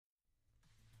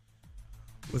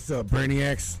What's up,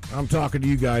 Brainiacs? I'm talking to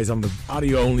you guys on the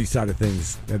audio-only side of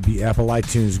things. That'd be Apple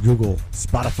iTunes, Google,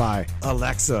 Spotify,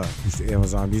 Alexa,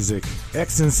 Amazon Music,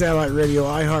 XN Satellite Radio,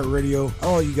 iHeartRadio,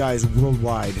 all you guys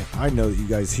worldwide. I know that you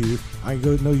guys hear. I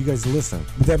know you guys listen.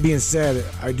 With that being said,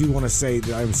 I do want to say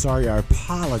that I'm sorry. I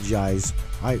apologize.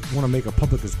 I want to make a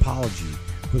public apology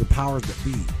for the powers that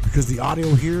be, because the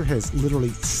audio here has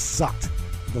literally sucked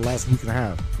the last week and a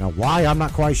half. Now, why, I'm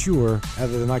not quite sure,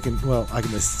 other than I can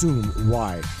assume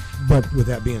why. But with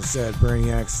that being said,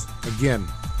 Brainiacs, again,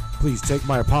 please take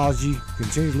my apology,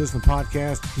 continue to listen to the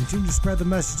podcast, continue to spread the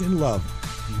message in love.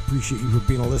 We appreciate you for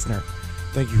being a listener.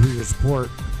 Thank you for your support.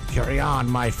 Carry on,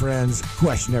 my friends.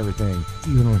 Question everything,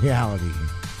 even reality.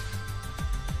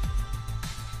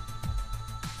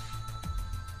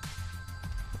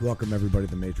 Welcome, everybody,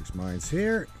 to the Matrix Minds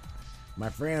here. My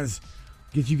friends,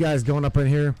 get you guys going up in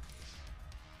here.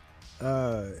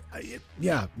 Down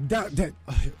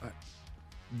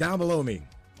below me.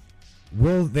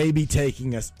 Will they be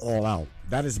taking us all out?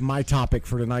 That is my topic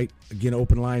for tonight. Again,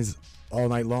 open lines all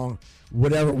night long.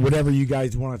 Whatever you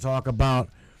guys want to talk about,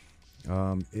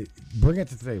 bring it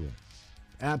to the table.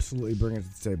 Absolutely bring it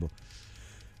to the table.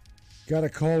 Got a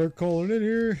caller calling in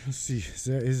here. Let's see.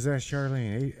 Is that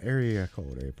Charlene? Area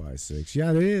code 856.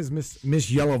 Yeah, it is. Miss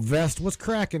Yellow Vest. What's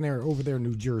cracking there over there in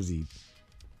New Jersey?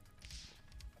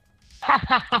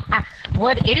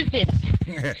 What is it?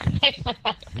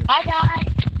 Hi, guys.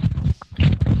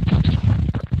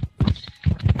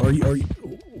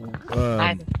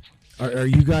 Are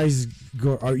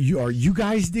you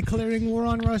guys declaring war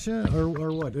on Russia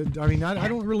or what? I mean, I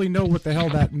don't really know what the hell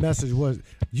that message was.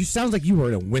 You sounds like you were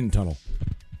in a wind tunnel.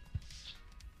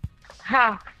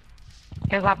 Huh.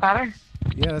 Is that better?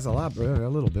 Yeah, that's a lot better. A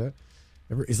little bit.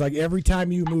 It's like every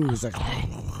time you move, it's like.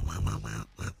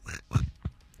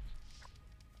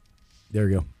 There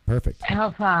you go. Perfect.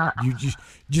 How's that? You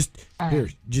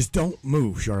just don't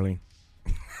move, Charlene.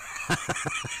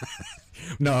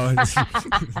 No,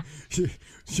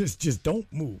 just don't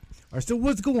move. All right, so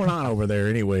what's going on over there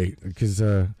anyway? Because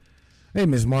hey,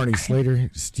 Miss Marnie Slater,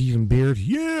 Stephen Beard,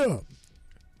 yeah.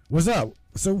 What's up?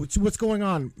 So what's going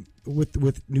on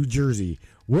with New Jersey?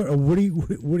 What do you?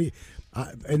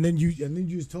 And then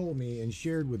you just told me and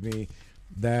shared with me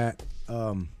that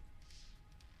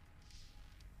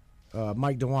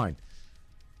Mike DeWine.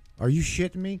 Are you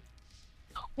shitting me?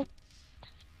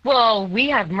 Well, we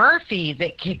have Murphy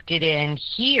that kicked it in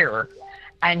here,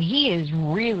 and he is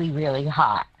really, really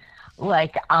hot.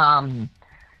 Like,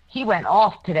 he went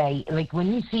off today. Like,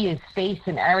 when you see his face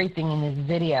and everything in this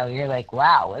video, you're like,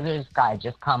 wow, where did this guy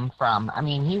just come from? I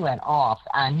mean, he went off,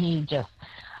 and he just,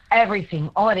 everything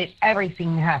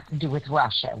that has to do with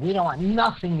Russia. We don't want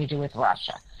nothing to do with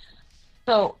Russia.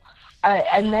 So,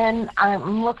 and then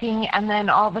I'm looking, and then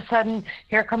all of a sudden,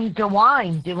 here comes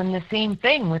DeWine doing the same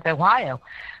thing with Ohio.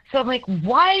 So I'm like,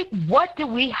 why? What do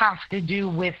we have to do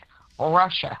with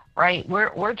Russia, right?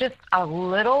 We're just a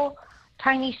little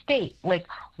tiny state. Like,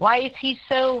 why is he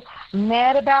so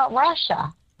mad about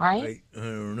Russia, right? I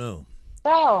don't know.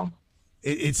 So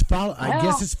it's follow. Well, I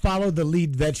guess it's follow the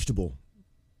lead vegetable.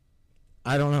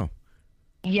 I don't know.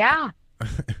 Yeah.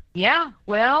 Yeah.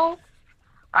 Well,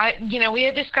 we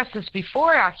had discussed this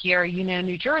before out here.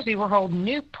 New Jersey, we're holding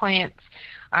nuke plants.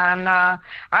 And I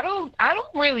don't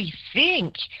really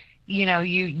think,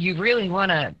 you really want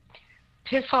to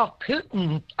piss off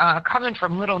Putin coming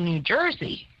from little New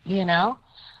Jersey, and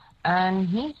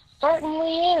he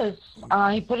certainly is.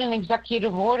 He put an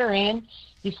executive order in.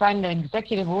 He signed an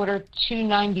executive order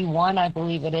 291, I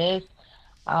believe it is.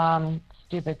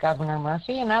 Stupid Governor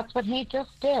Murphy, and that's what he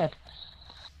just did.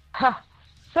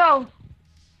 So,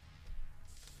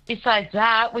 besides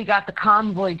that, we got the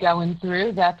convoy going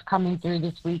through. That's coming through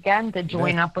this weekend to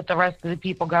join up with the rest of the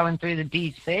people going through the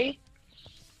D.C.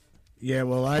 Yeah,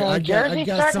 well, I got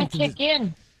starting to kick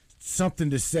in. Something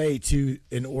to say to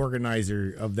an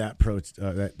organizer of that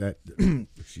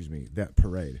excuse me, that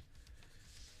parade.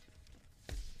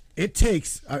 It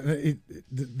takes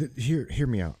hear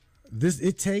me out.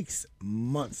 It takes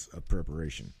months of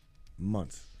preparation,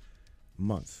 months.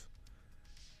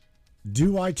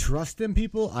 Do I trust them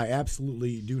people? I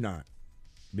absolutely do not.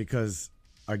 Because,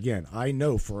 again, I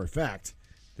know for a fact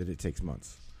that it takes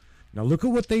months. Now, look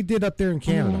at what they did up there in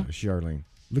Canada, Charlene.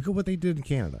 Look at what they did in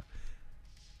Canada.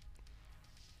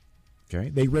 Okay?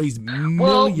 They raised millions.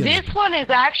 Well, this one is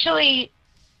actually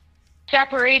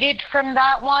separated from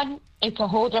that one. It's a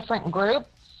whole different group.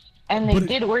 And they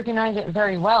did organize it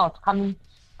very well. It's coming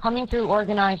through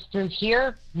organized through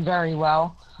here very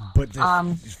well. But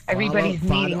everybody's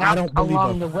meeting up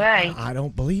along the way. I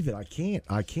don't believe it. I can't.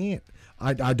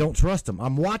 I don't trust them.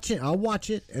 I'll watch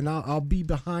it, and I'll be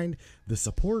behind the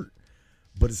support.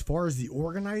 But as far as the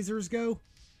organizers go,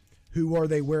 who are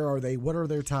they? Where are they? What are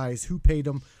their ties? Who paid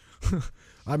them?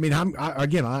 I mean, I'm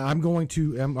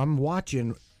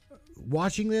watching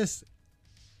this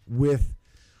with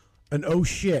an oh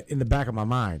shit in the back of my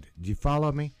mind. Do you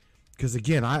follow me? Because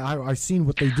again, I seen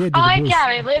what they did.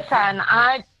 Gary,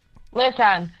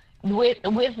 listen.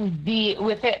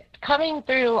 With it coming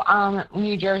through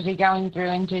New Jersey, going through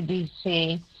into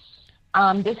DC,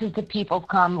 this is the People's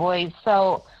Convoy.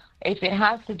 So if it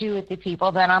has to do with the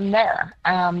people, then I'm there.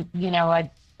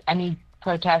 Any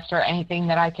protest or anything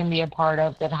that I can be a part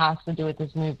of that has to do with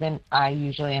this movement, I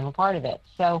usually am a part of it.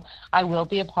 So I will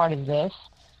be a part of this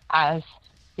as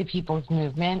the People's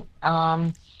Movement.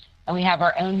 And we have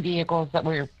our own vehicles that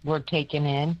we're taking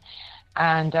in.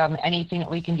 And anything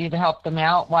that we can do to help them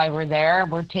out while we're there,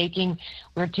 we're taking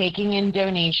in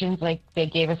donations. Like they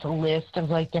gave us a list of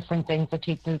like different things to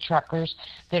take to the truckers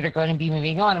that are going to be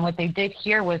moving on. And what they did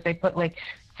here was they put like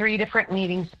 3 different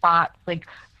meeting spots. Like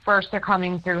first they're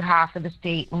coming through half of the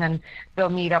state, and then they'll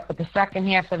meet up with the second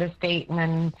half of the state, and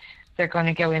then they're going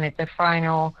to go in at the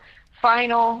final,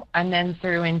 and then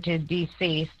through into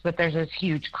DC. But there's this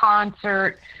huge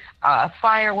concert.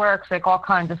 Fireworks, like all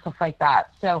kinds of stuff like that.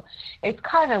 So it's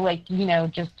kind of like,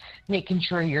 just making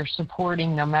sure you're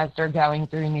supporting them as they're going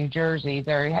through New Jersey.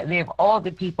 They have all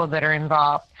the people that are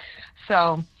involved.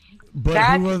 So but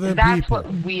that's what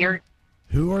we're...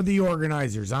 Who are the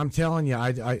organizers? I'm telling you,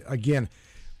 I again,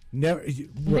 never...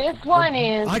 This one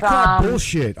is... I call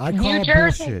bullshit. I call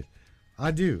bullshit. I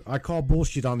do. I call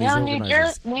bullshit on these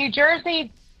organizers. New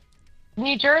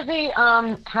Jersey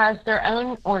has their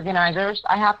own organizers.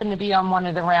 I happen to be on one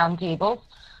of the round tables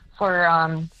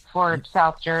for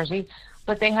South Jersey,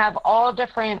 but they have all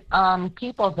different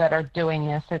people that are doing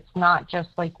this. It's not just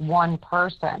like one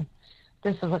person.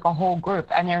 This is like a whole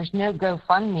group, and there's no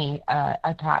GoFundMe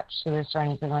attached to this or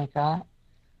anything like that.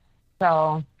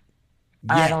 So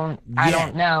I don't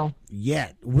know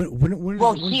yet.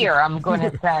 Here I'm going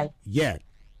to say yet.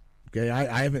 Okay,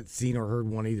 I haven't seen or heard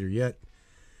one either yet.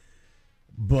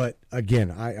 But again,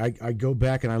 I go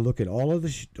back and I look at all of the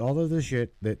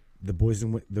shit that the boys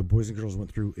and girls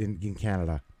went through in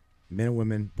Canada, men and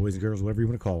women, boys and girls, whatever you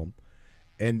want to call them,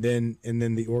 and then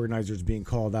the organizers being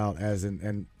called out as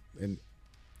and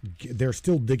they're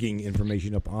still digging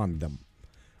information up on them.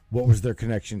 What was their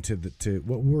connection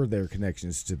what were their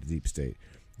connections to the deep state?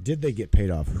 Did they get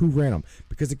paid off? Who ran them?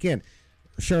 Because again,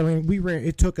 Charlene,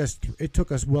 it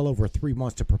took us well over 3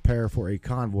 months to prepare for a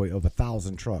convoy of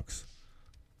 1,000 trucks.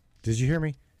 Did you hear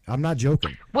me? I'm not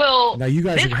joking. Well, now you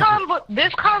guys this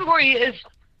convoy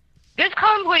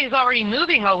is already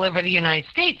moving all over the United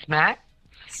States, Matt.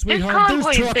 Sweetheart, there's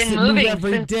trucks that move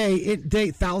every day.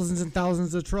 It thousands and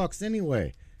thousands of trucks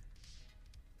anyway.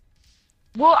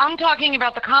 Well, I'm talking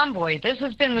about the convoy. This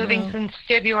has been moving since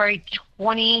February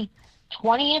 20th,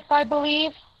 I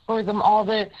believe, for them all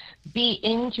to be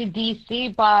into D.C.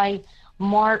 by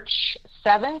March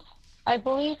 7th, I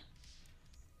believe.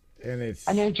 And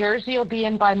New Jersey will be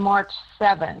in by March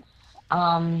 7th.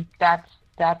 That's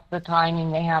the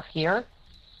timing they have here.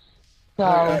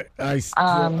 So I still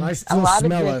a lot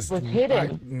smell of this was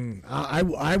hidden.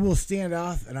 I will stand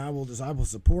off and I will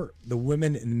support the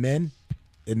women and men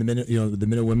in the men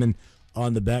and women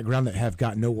on the background that have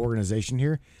got no organization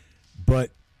here. But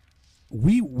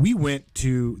we went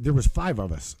to, there was 5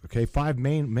 of us, okay, 5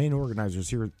 main organizers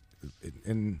here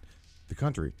in the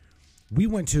country. We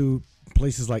went to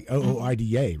places like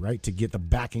OOIDA, right, to get the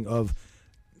backing of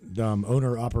the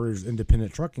Owner Operators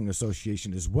Independent Trucking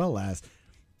Association, as well as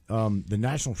the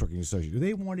National Trucking Association.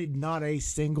 They wanted not a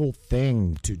single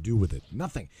thing to do with it.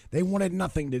 Nothing. They wanted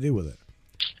nothing to do with it.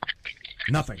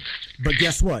 Nothing. But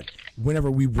guess what? Whenever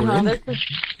we were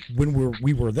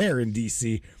we were there in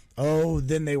DC,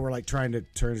 then they were like trying to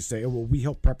say, we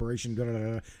helped preparation. Da, da,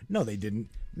 da. No, they didn't.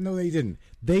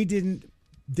 They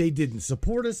didn't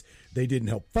support us. They didn't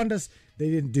help fund us.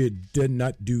 They did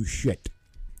not do shit.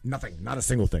 Nothing. Not a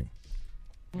single thing.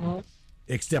 Mm-hmm.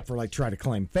 Except for like try to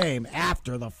claim fame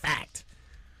after the fact.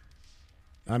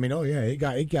 I mean, it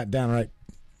got downright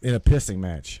in a pissing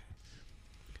match.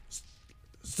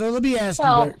 So let me ask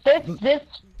you.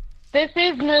 This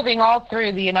is moving all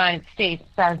through the United States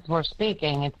as we're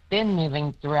speaking. It's been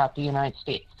moving throughout the United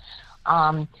States.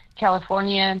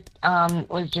 California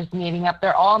was just meeting up.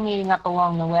 They're all meeting up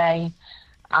along the way.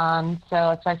 So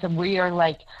as I said, we are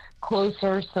like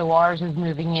closer. So ours is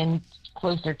moving in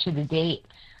closer to the date.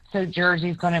 So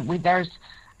Jersey's there's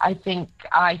I think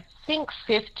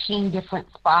 15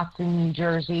 different spots in New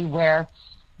Jersey where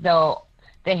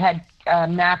they had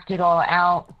mapped it all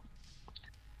out.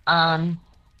 um,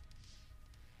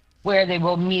 where they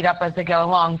will meet up as they go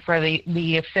along for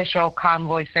the official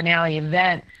convoy finale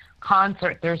event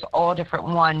concert. There's all different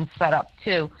ones set up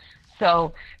too.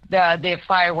 So the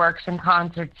fireworks and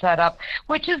concerts set up,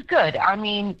 which is good. I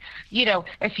mean,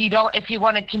 if you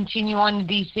want to continue on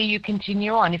to DC, you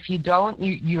continue on. If you don't,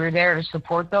 you're there to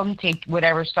support them, take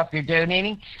whatever stuff you're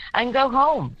donating, and go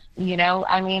home.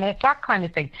 I mean, it's that kind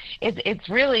of thing. It's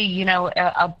really,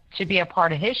 to be a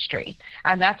part of history,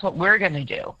 and that's what we're going to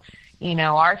do.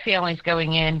 Our family's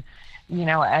going in,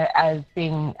 as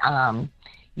being,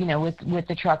 with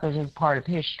the truckers as part of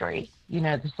history,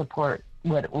 to support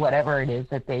whatever it is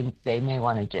that they may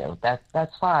want to do.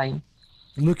 That's fine.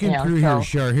 Looking through here,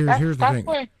 Shar, here's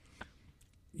the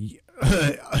thing.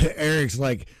 Eric's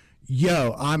like,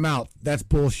 yo, I'm out. That's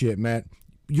bullshit, Matt.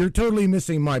 You're totally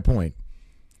missing my point.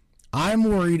 I'm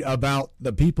worried about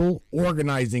the people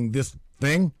organizing this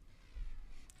thing,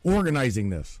 organizing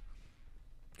this.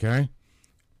 Okay?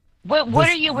 What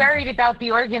are you worried about the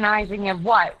organizing of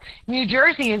what? New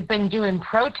Jersey has been doing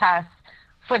protests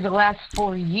for the last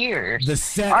 4 years. The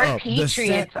setup. Our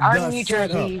Patriots, our New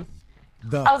Jersey.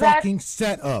 The fucking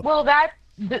setup. Well,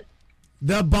 the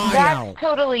buyout. That's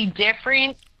totally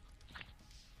different.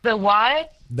 The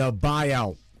what? The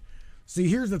buyout. See,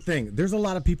 here's the thing. There's a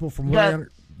lot of people from the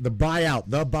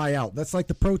buyout. That's like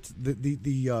the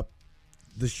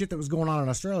shit that was going on in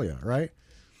Australia, right?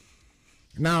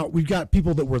 Now, we've got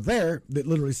people that were there that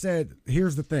literally said,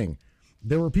 here's the thing.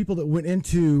 There were people that went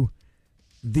into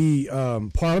the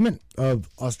Parliament of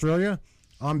Australia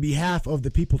on behalf of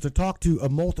the people to talk to a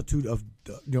multitude of,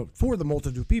 for the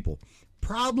multitude of people.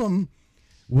 Problem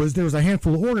was there was a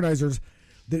handful of organizers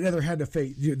that either had to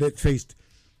faced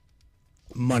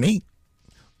money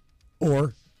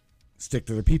or stick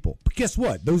to their people. But guess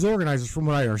what? Those organizers, from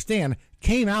what I understand,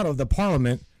 came out of the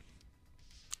Parliament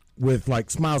with like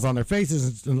smiles on their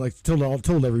faces and like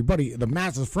told everybody, the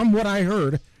masses, from what I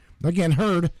heard,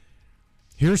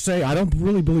 hearsay, I don't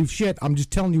really believe shit, I'm just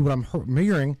telling you what I'm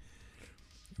hearing,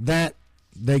 that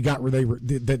they got where they were,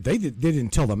 that they didn't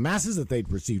tell the masses that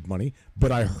they'd received money,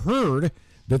 but I heard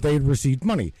that they had received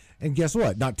money. And guess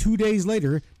what? Not 2 days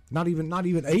later, not even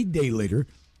 8 days later,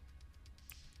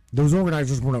 those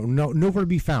organizers were nowhere to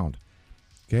be found.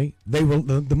 Okay, they were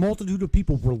the multitude of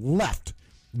people were left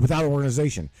without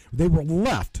organization. They were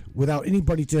left without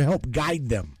anybody to help guide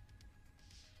them.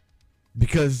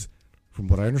 Because, from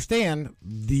what I understand,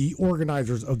 the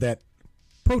organizers of that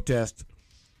protest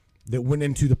that went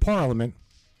into the Parliament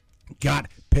got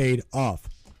paid off.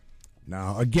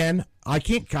 Now, again, I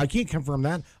can't confirm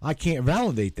that. I can't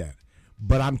validate that.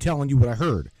 But I'm telling you what I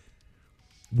heard.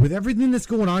 With everything that's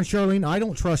going on, Charlene, I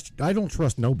don't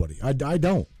trust nobody. I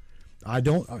don't.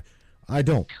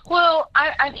 Well,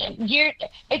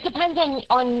 it depends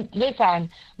on this end.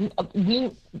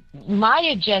 My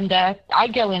agenda, I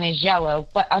go in as yellow,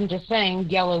 but I'm just saying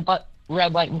yellow, but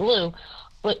red, white, and blue.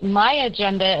 But my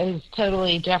agenda is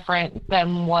totally different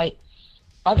than what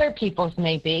other people's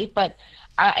may be. But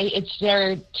it's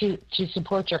there to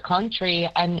support your country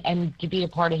and to be a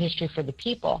part of history for the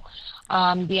people.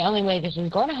 The only way this is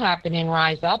going to happen and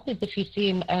rise up is if you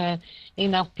see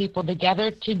enough people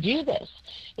together to do this.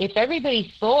 If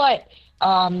everybody thought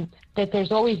that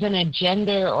there's always an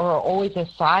agenda or always a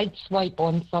side swipe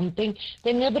on something,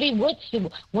 then nobody would.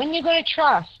 When are you going to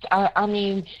trust? I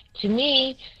mean, to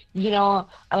me,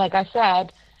 like I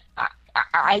said,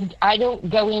 I don't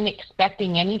go in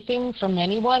expecting anything from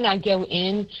anyone. I go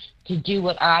in to do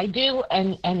what I do,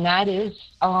 and that is,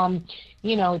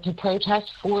 to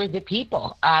protest for the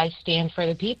people. I stand for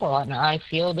the people, and I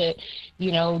feel that,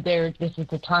 this is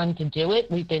the time to do it.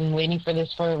 We've been waiting for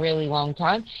this for a really long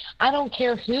time. I don't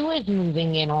care who is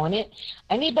moving in on it.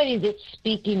 Anybody that's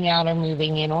speaking out or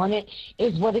moving in on it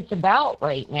is what it's about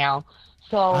right now.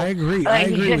 So I agree. I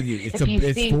agree with you. It's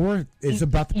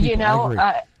about the people. I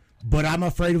agree. But I'm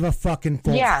afraid of a fucking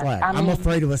false flag. I'm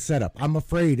afraid of a setup. I'm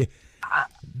afraid.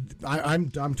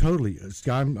 I'm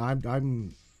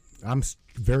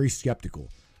very skeptical.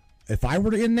 If I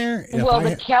were in there,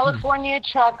 the California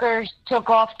truckers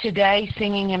took off today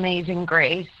singing "Amazing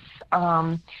Grace."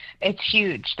 It's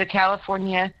huge. The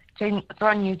California thing, it's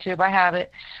on YouTube. I have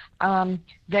it.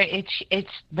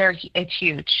 It's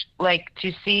huge. Like,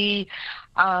 to see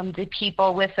the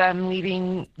people with them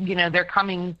leaving. They're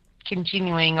coming.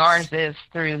 Continuing, ours is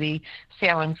through the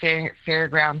Salem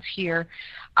Fairgrounds here,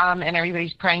 and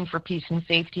everybody's praying for peace and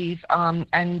safety, and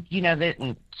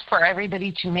that for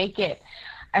everybody to make it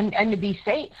and to be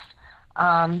safe.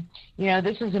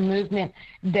 This is a movement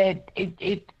that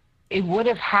it would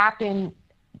have happened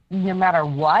no matter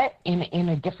what, in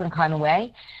a different kind of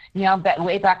way. You know, that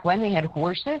way back when they had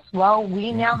horses, well,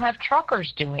 we now have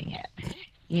truckers doing it,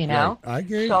 you know? Right. I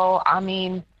agree. So, I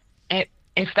mean,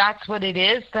 if that's what it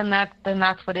is, then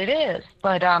that's what it is.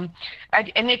 But and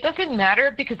it doesn't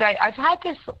matter, because I've had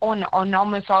this on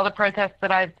almost all the protests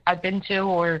that I've been to,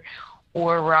 or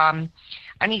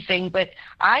anything. But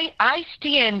I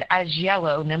stand as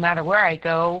yellow no matter where I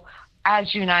go,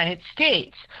 as United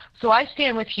States. So I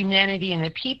stand with humanity and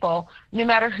the people, no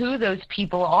matter who those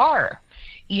people are.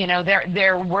 You know,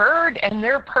 their word and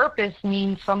their purpose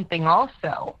means something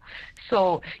also.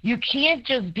 So you can't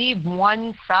just be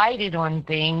one-sided on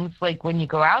things. Like when you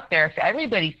go out there, if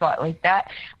everybody thought like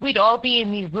that, we'd all be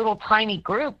in these little tiny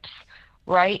groups,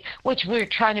 right? Which we're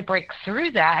trying to break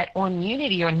through that on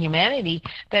unity, on humanity,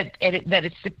 that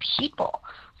it's the people.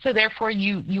 So therefore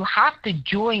you have to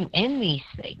join in these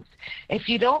things. If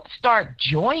you don't start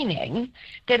joining,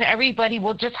 then everybody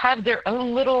will just have their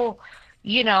own little,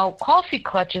 you know, coffee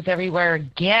clutches everywhere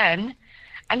again,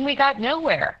 and we got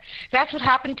nowhere. That's what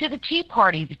happened to the Tea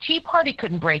Party. The Tea Party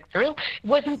couldn't break through. It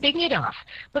wasn't big enough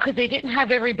because they didn't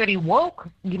have everybody woke,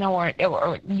 you know,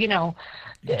 or you know,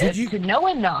 to know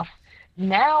enough.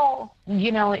 Now,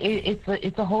 you know,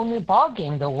 it's a whole new ball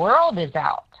game. The world is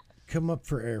out. Come up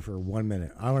for air for 1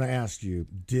 minute. I want to ask you,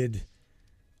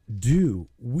 do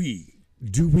we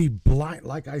blind,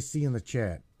 like I see in the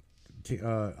chat,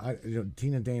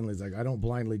 Tina Danley's like, I don't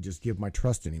blindly just give my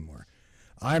trust anymore.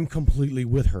 I'm completely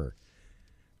with her.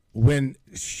 When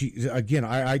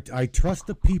I trust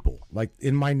the people, like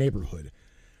in my neighborhood.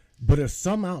 But if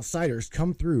some outsiders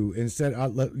come through and said,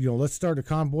 let's start a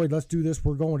convoy, let's do this,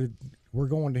 we're going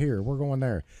to here, we're going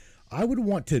there, I would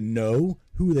want to know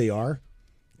who they are,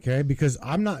 okay? Because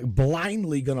I'm not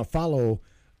blindly going to follow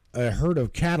a herd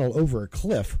of cattle over a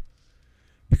cliff.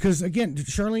 Because again,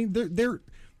 Charlene,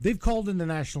 they've called in the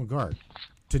National Guard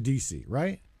to D.C.,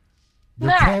 right?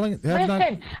 They're calling.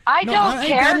 Listen, I don't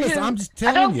care. I'm just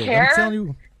telling you. I'm telling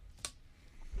you.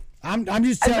 I'm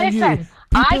just telling you.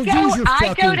 People, use your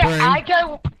fucking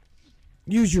brain.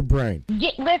 Use your brain.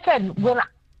 Listen,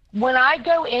 when I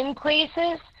go in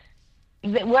places,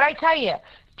 what I tell you,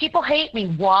 people hate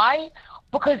me. Why?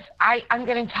 Because I'm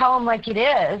going to tell them like it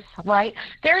is, right?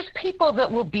 There's people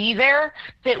that will be there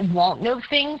that won't know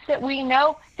things that we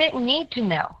know, that need to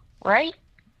know, right?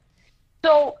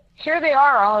 So here they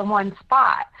are all in one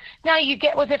spot. Now you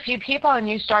get with a few people and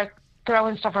you start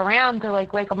throwing stuff around to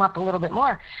like wake them up a little bit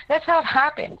more. That's how it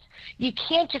happens. You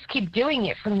can't just keep doing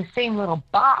it from the same little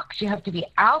box. You have to be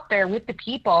out there with the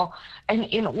people, and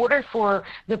in order for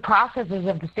the processes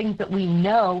of the things that we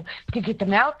know to get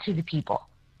them out to the people,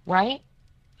 right?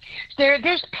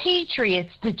 There's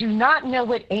patriots that do not know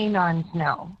what anons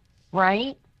know,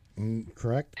 right?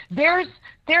 Correct. There's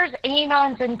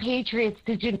anons and patriots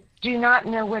that do not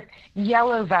know what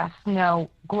yellow vests know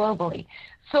globally.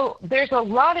 So there's a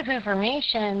lot of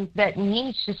information that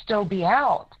needs to still be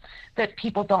out that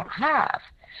people don't have.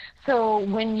 So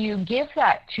when you give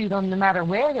that to them, no matter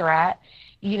where they're at,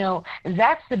 you know,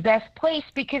 that's the best place,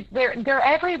 because they're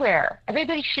everywhere.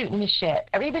 Everybody's shooting the shit.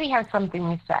 Everybody has something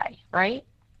to say, right?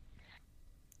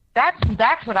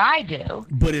 That's what I do.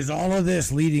 But is all of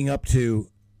this leading up to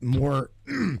more?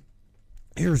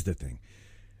 Here's the thing: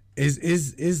 is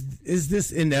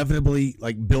this inevitably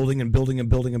like building and building and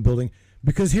building and building?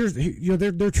 Because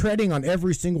they're treading on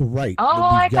every single right. Oh,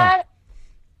 I got.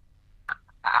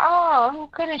 Oh, I'm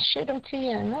gonna shoot them to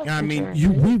you. I mean,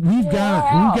 we've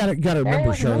got to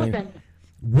remember, Charlene.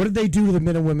 What did they do to the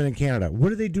men and women in Canada? What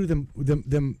did they do to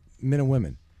them men and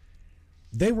women?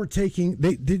 They were taking.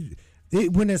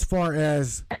 It went as far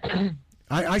as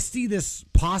I see this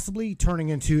possibly turning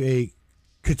into a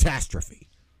catastrophe.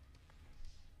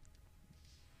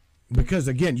 Because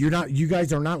again, you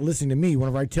guys are not listening to me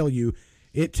whenever I tell you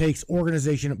it takes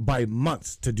organization by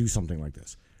months to do something like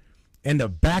this. And the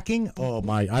backing,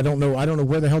 I don't know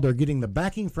where the hell they're getting the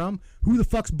backing from. Who the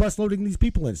fuck's bus loading these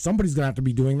people in? Somebody's gonna have to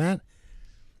be doing that.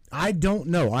 I don't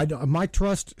know. My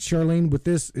trust, Charlene, with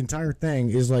this entire thing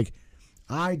is like,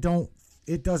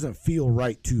 it doesn't feel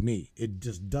right to me. It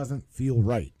just doesn't feel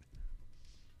right.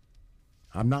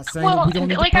 I'm not saying that we don't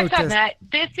need to protest. I said, Matt,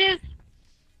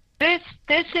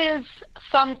 this is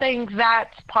something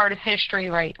that's part of history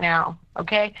right now,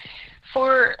 okay?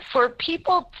 For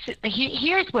people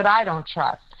here's what I don't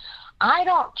trust. I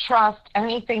don't trust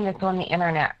anything that's on the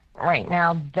internet right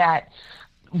now that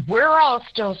we're all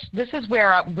still, this is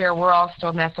where we're all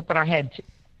still messed up in our heads.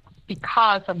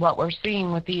 because of what we're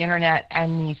seeing with the internet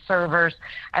and these servers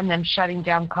and them shutting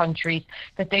down countries,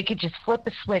 that they could just flip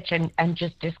a switch and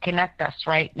just disconnect us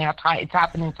right now. It's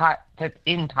happening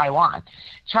in Taiwan.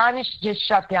 China just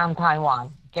shut down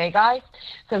Taiwan. Okay, guys?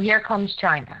 So here comes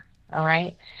China. All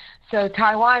right? So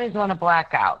Taiwan is on a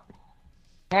blackout.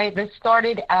 Okay? This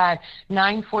started at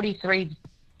 9:43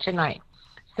 tonight.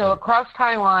 So across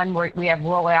Taiwan, we have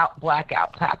rollout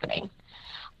blackouts happening.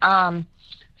 And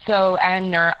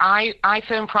their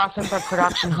iPhone processor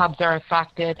production hubs are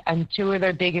affected, and 2 of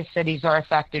their biggest cities are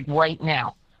affected right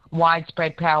now.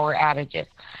 Widespread power outages.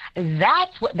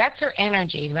 That's their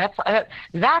energy.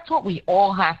 That's what we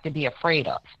all have to be afraid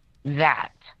of.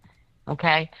 That.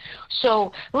 Okay?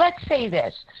 So let's say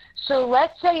this. So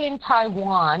let's say in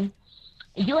Taiwan,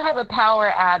 you have a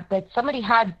power ad that somebody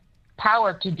had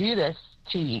power to do this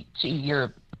to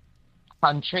your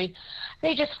country.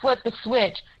 They just flip the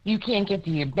switch. You can't get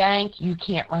to your bank. You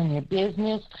can't run your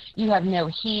business. You have no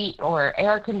heat or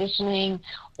air conditioning.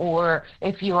 Or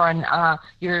if you're on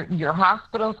your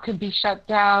hospitals could be shut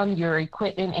down. Your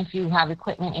equipment, if you have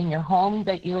equipment in your home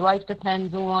that your life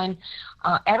depends on,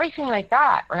 everything like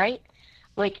that, right?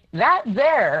 Like that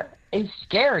there is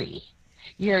scary.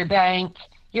 Your bank,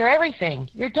 your everything,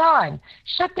 you're done.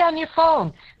 Shut down your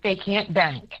phone. They can't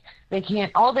bank. They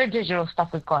can't, all their digital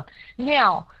stuff is gone.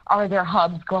 Now, are their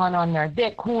hubs gone on their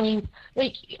Bitcoins?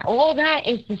 Like, all that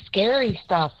is the scary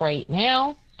stuff right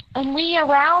now. And we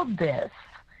allowed this.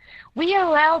 We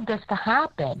allowed this to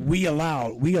happen. We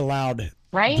allowed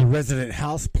right? the resident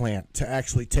house plant to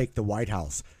actually take the White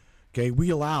House. Okay, we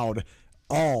allowed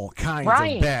all kinds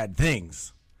of bad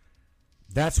things.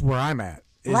 That's where I'm at.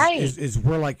 Is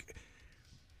we're like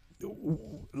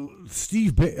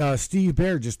Steve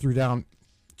Baer just threw down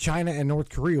China and North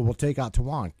Korea will take out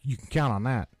Taiwan. You can count on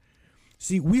that.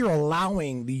 See, we are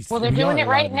allowing these. Well, they're doing it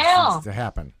right now to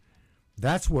happen.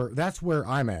 That's where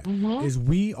I'm at. Mm-hmm. Is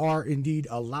we are indeed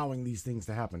allowing these things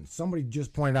to happen. Somebody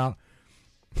just pointed out.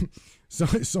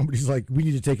 Somebody's like, we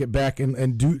need to take it back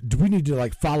and do we need to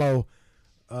like follow?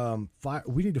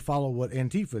 We need to follow what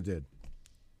Antifa did.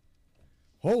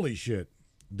 Holy shit!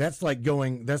 That's like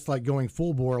going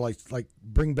full bore. Like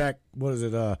bring back, what is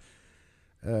it?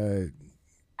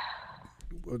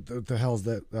 What the hell's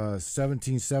that?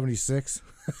 1776.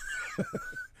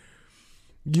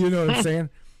 You know what I'm saying?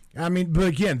 I mean, but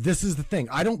again, this is the thing.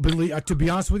 I don't believe, to be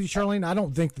honest with you, Charlene, I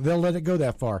don't think they'll let it go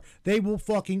that far. They will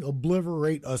fucking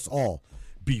obliterate us all.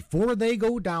 Before they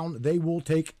go down, they will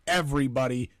take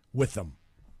everybody with them.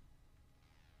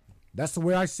 That's the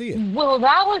way I see it. Well,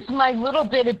 that was my little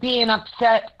bit of being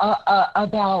upset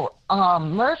about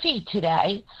Murphy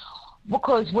today.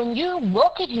 Because when you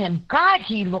look at him, God,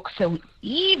 he looks so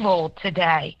evil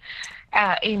today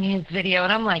in his video.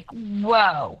 And I'm like,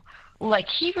 whoa. Like,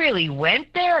 he really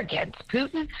went there against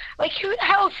Putin? Like, who the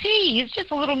hell is he? He's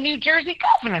just a little New Jersey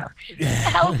governor. Who the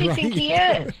hell does he think he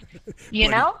is? You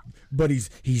know? But he's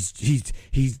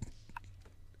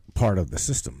part of the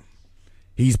system.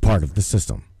 He's part of the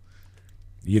system.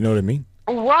 You know what I mean?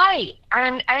 Right.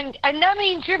 And that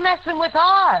means you're messing with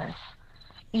us.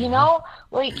 You know?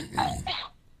 Like,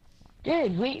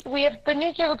 dude, we have the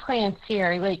nuclear plants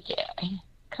here. Like,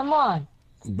 come on.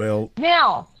 Well,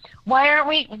 now, why aren't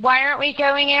we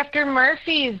going after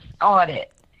Murphy's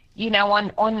audit? You know,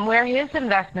 on where his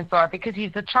investments are, because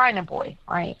he's a China boy,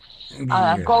 right?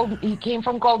 Yeah. He came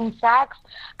from Goldman Sachs,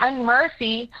 and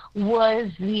Murphy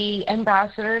was the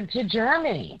ambassador to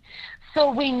Germany, so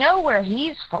we know what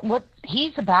he's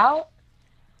about.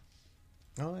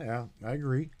 Oh yeah, I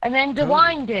agree. And then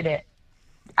DeWine did it.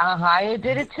 Ahaya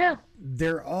did it too.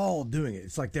 They're all doing it.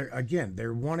 It's like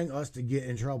they're wanting us to get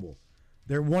in trouble.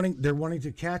 They're wanting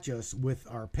to catch us with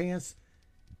our pants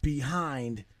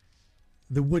behind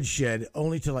the woodshed,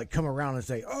 only to like come around and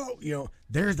say, "Oh, you know,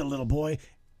 there's the little boy."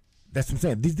 That's what I'm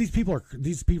saying. These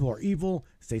people are evil,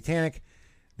 satanic.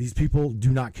 These people do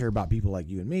not care about people like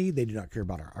you and me. They do not care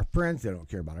about our friends. They don't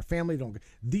care about our family.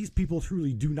 These people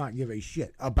truly do not give a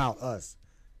shit about us,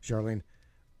 Charlene.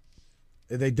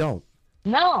 They don't.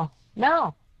 No.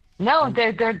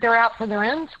 They're out for their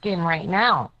own skin right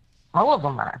now. All of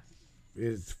them are.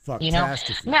 It's fucktastic. You know,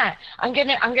 Matt, I'm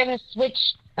gonna switch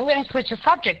the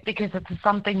subject, because it's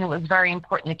something that was very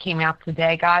important that came out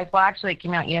today, guys. Well, actually, it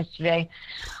came out yesterday.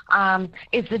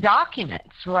 Is the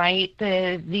documents, right?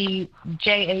 The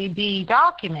JAB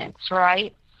documents,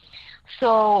 right?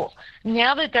 So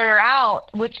now that they're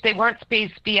out, which they weren't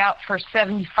supposed to be out for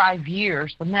 75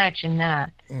 years, imagine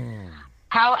that.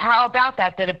 How about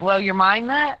that? Did it blow your mind,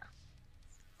 Matt?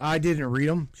 I didn't read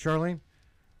them, Charlene.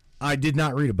 I did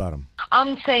not read about them.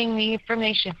 I'm saying the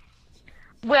information.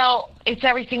 Well, it's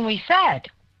everything we said.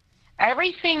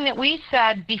 Everything that we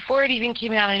said before it even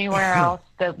came out anywhere else,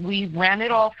 that we ran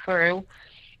it all through,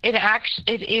 it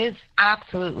is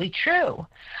absolutely true.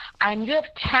 And you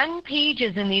have 10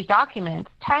 pages in these documents,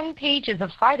 10 pages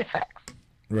of side effects.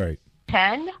 Right.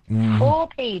 10 full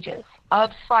pages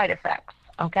of side effects,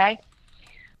 okay?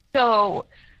 So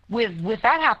with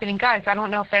that happening, guys, I don't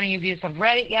know if any of you have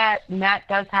read it yet. Matt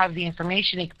does have the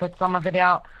information. He can put some of it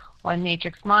out on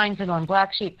Matrix Minds and on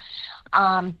Black Sheep.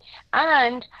 And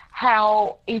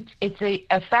how it's a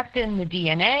effect in the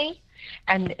DNA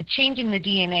and changing the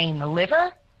DNA in the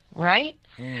liver, right?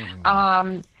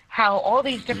 How all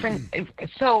these different,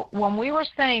 so when we were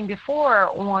saying before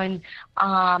on,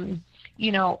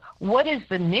 what is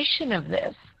the mission of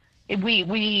this?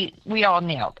 We all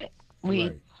nailed it.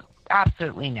 We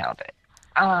absolutely nailed it.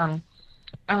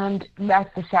 And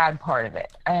that's the sad part of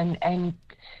it. And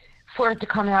for it to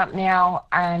come out now,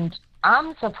 and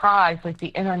I'm surprised like the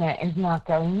internet is not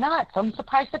going nuts. I'm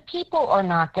surprised that people are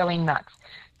not going nuts.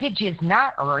 Did you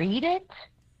not read it?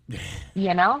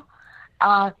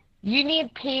 You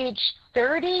need page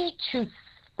 30 to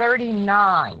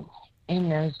 39 in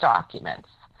those documents.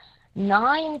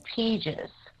 9 pages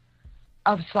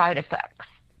of side effects.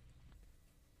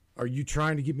 Are you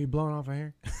trying to get me blown off of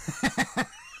here?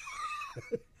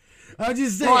 I'm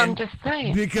just saying. Well, I'm just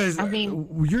saying. Because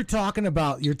you're talking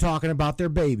about their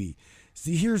baby.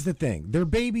 See, here's the thing. Their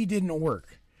baby didn't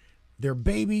work.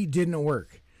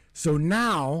 So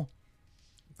now,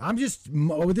 this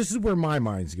is where my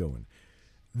mind's going.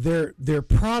 Their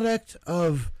product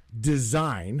of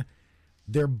design,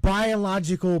 their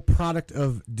biological product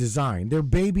of design, their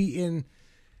baby in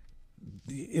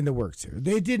the works here.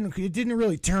 It didn't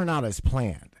really turn out as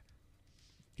planned.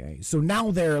 Okay, so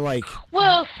now they're like,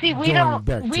 well, see, we don't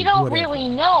really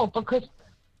know, because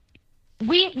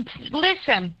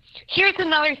listen. Here's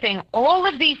another thing. All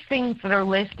of these things that are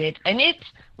listed, and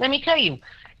let me tell you,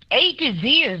 A to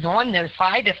Z is on those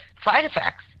side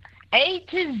effects. A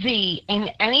to Z in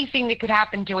anything that could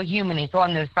happen to a human is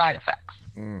on those side effects.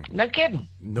 No kidding.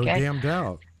 No damn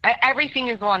doubt. Everything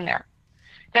is on there.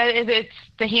 It's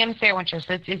the ham sandwiches.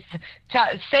 Say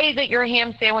that your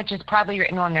ham sandwich is probably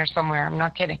written on there somewhere. I'm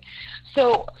not kidding.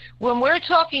 So when we're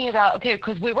talking about,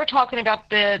 because we were talking about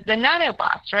the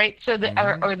nanobots, right? So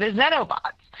or the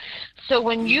xenobots. So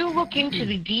when you look into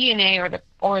the DNA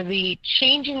or the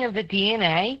changing of the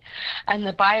DNA and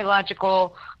the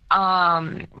biological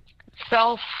AI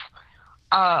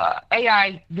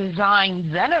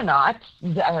designed xenobots,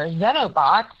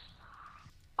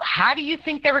 how do you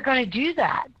think they were going to do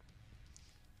that?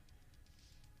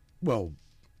 Well,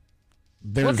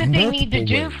 what did they need to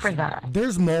do for that?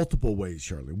 There's multiple ways,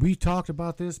 Charlie. We talked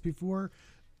about this before,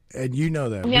 and you know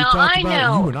that. No, I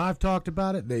know. You and I've talked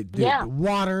about it. They did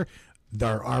water,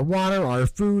 our water, our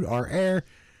food, our air.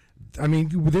 I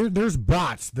mean, there's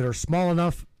bots that are small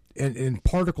enough and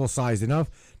particle size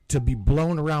enough to be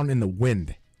blown around in the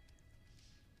wind.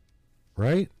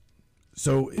 Right?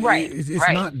 So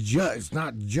it's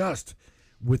not just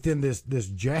within this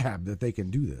jab that they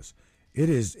can do this. It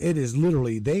is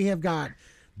literally they have got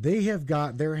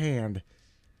their hand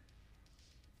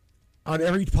on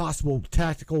every possible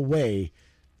tactical way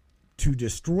to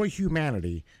destroy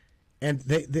humanity, and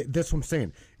that's what I'm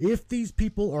saying. If these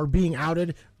people are being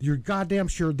outed, you're goddamn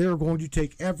sure they're going to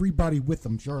take everybody with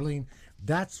them, Charlene.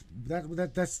 That's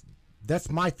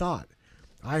my thought.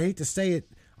 I hate to say it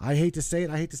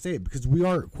because we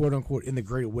are, quote unquote, in the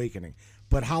Great Awakening.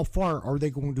 But how far are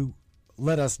they going to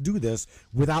let us do this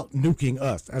without nuking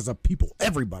us as a people,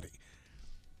 everybody?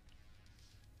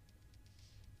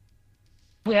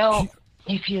 Well,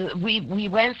 we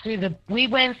went through the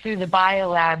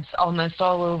biolabs almost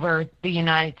all over the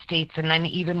United States, and then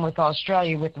even with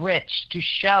Australia with Rich, to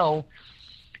show,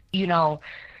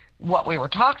 what we were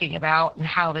talking about and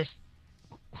how this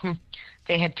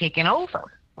they had taken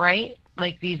over, right?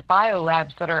 Like these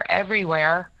biolabs that are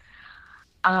everywhere.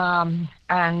 And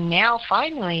now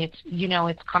finally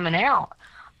it's coming out.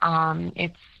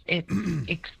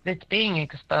 It's being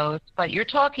exposed. But you're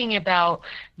talking about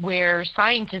where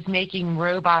scientists making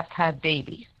robots have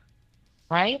babies,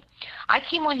 right? I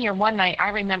came on here one night. I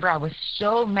remember I was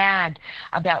so mad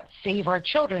about Save Our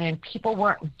Children, and people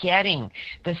weren't getting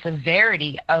the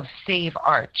severity of Save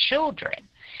Our Children.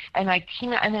 And I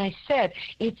came out and I said,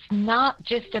 it's not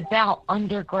just about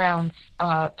underground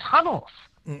tunnels.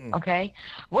 Okay?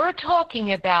 We're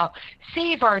talking about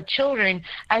Save Our Children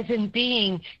as in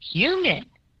being human.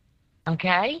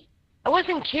 Okay? I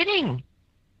wasn't kidding.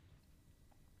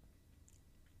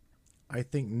 I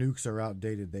think nukes are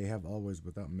outdated. They have always,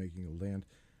 without making a land,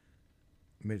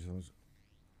 made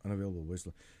unavailable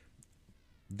wasteland.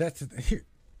 That's here.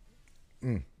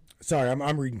 Sorry,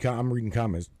 I'm reading. I'm reading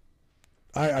comments.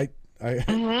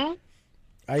 Mm-hmm.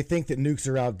 I think that nukes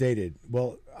are outdated.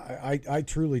 Well, I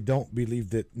truly don't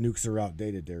believe that nukes are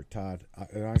outdated there, Todd.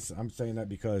 I'm saying that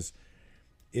because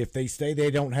if they say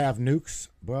they don't have nukes,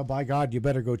 well, by God, you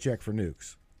better go check for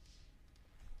nukes.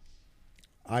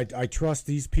 I trust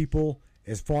these people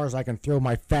as far as I can throw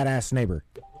my fat ass neighbor.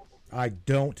 I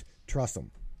don't trust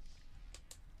them.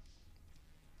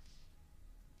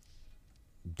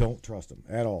 Don't trust them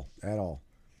at all. At all.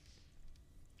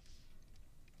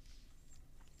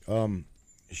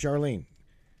 Charlene,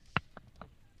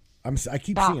 I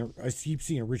keep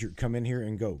seeing Richard come in here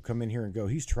and go.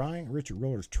 He's trying. Richard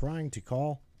Roller's trying to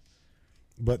call,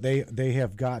 but they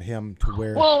have got him to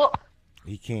where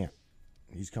he can't.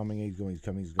 He's coming. He's going.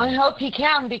 I hope he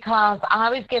can, because I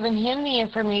was giving him the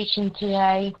information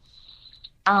today,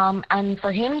 and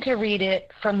for him to read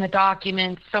it from the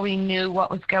documents so he knew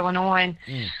what was going on.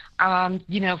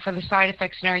 For the side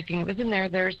effects and everything that was in there.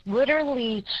 There's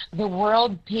literally the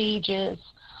world pages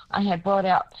I had brought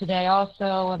out today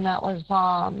also, and that was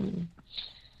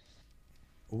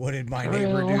what did my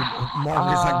neighbor do?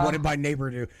 Margaret's like, what did my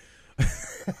neighbor do?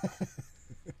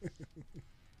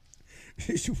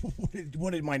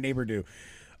 What did my neighbor do?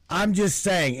 I'm just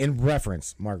saying, in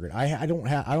reference, Margaret. I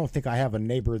don't think I have a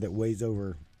neighbor that weighs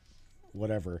over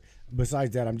whatever.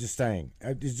 Besides that, I'm just saying.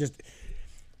 It's just.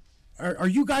 Are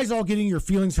you guys all getting your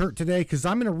feelings hurt today? Because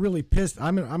I'm in a really pissed.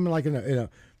 I'm like in a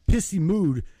pissy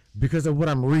mood because of what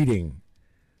I'm reading.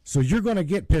 So you're gonna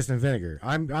get piss and vinegar.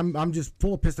 I'm just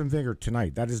full of piss and vinegar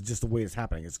tonight. That is just the way it's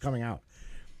happening. It's coming out.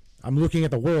 I'm looking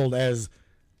at the world as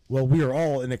well. We are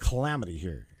all in a calamity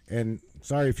here. And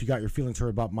sorry if you got your feelings hurt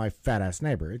about my fat ass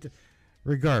neighbor.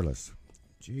 Regardless,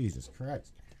 Jesus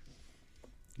Christ.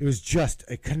 It was just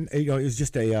I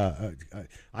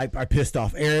pissed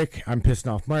off Eric. I'm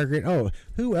pissing off Margaret. Oh,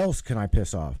 who else can I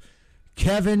piss off?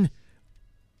 Kevin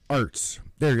Arts.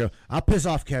 There you go. I'll piss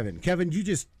off Kevin. Kevin, you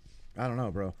just, I don't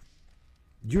know, bro.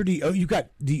 You got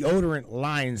deodorant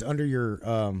lines under your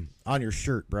on your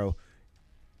shirt, bro.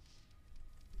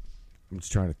 I'm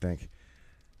just trying to think.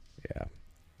 Yeah.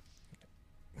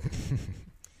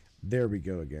 There we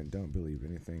go again. Don't believe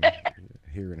anything.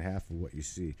 Hearing half of what you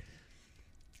see.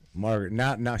 Margaret,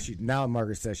 now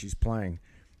Margaret says she's playing.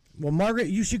 Well, Margaret,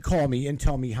 you should call me and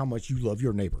tell me how much you love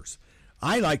your neighbors.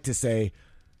 I like to say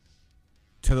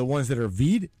to the ones that are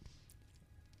V'd,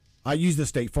 I use the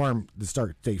State Farm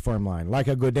line. Like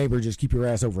a good neighbor, just keep your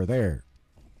ass over there.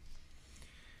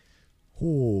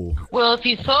 Oh. Well, if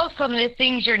you saw some of the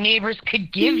things your neighbors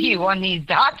could give you on these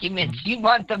documents, you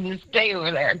want them to stay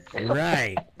over there too.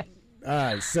 Right. All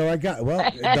right. So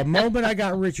the moment I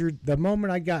got Richard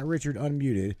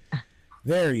unmuted,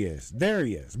 there he is.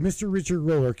 Mr. Richard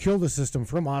Roller, Kill the System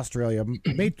from Australia,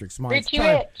 Matrix Minds.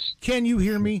 Can you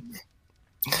hear me?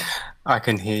 I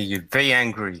can hear you. Be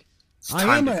angry.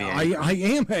 I am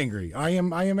angry. I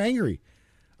am angry.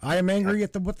 I am angry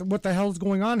at what the hell is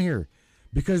going on here.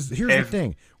 Because here's the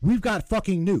thing. We've got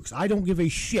fucking nukes. I don't give a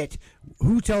shit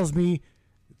who tells me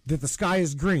that the sky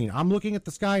is green. I'm looking at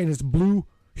the sky and it's blue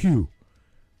hue.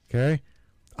 Okay?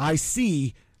 I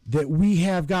see that we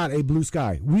have got a blue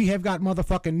sky. We have got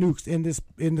motherfucking nukes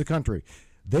in the country.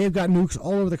 They've got nukes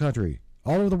all over the country,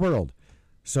 all over the world.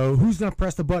 So who's going to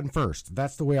press the button first?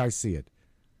 That's the way I see it.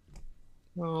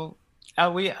 Well,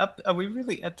 are we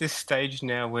really at this stage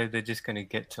now where they're just going to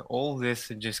get to all this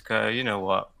and just go, you know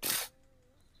what?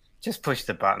 Just push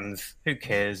the buttons. Who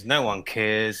cares? No one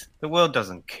cares. The world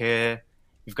doesn't care.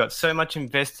 You've got so much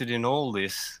invested in all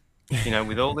this,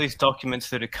 with all these documents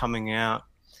that are coming out.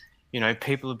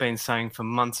 People have been saying for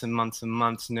months and months and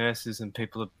months, nurses and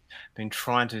people have been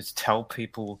trying to tell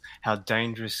people how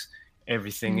dangerous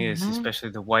everything is, especially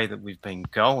the way that we've been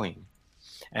going.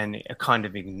 And kind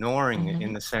of ignoring it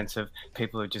in the sense of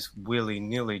people are just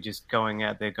willy-nilly just going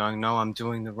out there going, no, I'm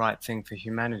doing the right thing for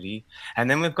humanity. And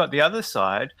then we've got the other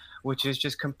side, which is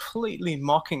just completely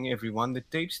mocking everyone. The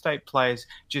deep state players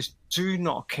just do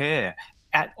not care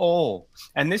at all.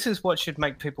 And this is what should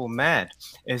make people mad,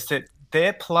 is that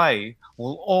their play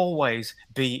will always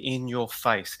be in your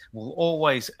face, will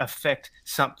always affect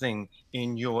something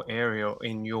in your area or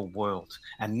in your world.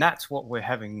 And that's what we're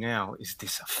having now, is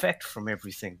this effect from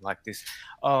everything like this.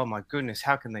 Oh my goodness,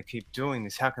 how can they keep doing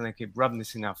this? How can they keep rubbing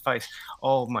this in our face?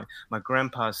 Oh, my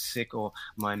grandpa's sick, or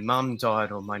my mum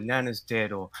died, or my nana's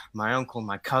dead, or my uncle,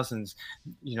 my cousins,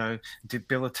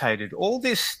 debilitated. All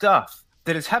this stuff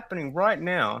that is happening right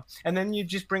now, and then you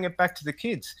just bring it back to the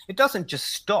kids. It doesn't just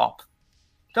stop,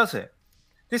 does it?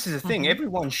 This is the thing.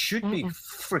 Everyone should be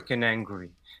freaking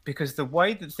angry, because the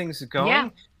way that things are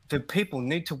going, the people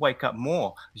need to wake up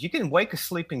more. You can wake a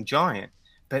sleeping giant,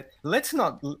 but let's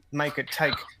not make it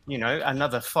take,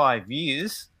 another 5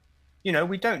 years.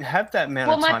 We don't have that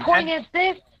amount of time. Well, my point is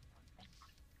this.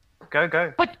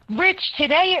 Go. But, Rich,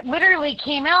 today it literally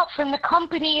came out from the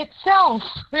company itself.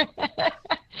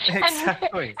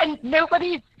 Exactly. And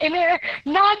nobody's in it.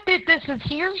 Not that this is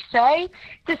hearsay.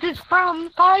 This is from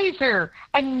Pfizer.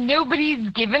 And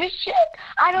nobody's giving a shit.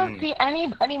 I don't see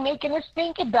anybody making us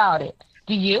think about it.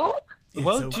 Do you?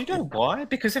 Well, do you know why?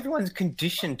 Because everyone's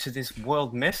conditioned to this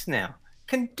world mess now.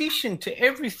 Conditioned to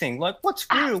everything. Like, what's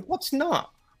real? What's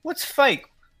not? What's fake?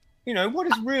 What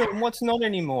is real and what's not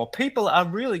anymore? People are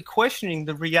really questioning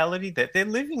the reality that they're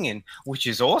living in, which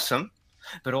is awesome,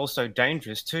 but also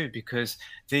dangerous too, because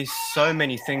there's so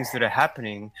many things that are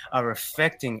happening are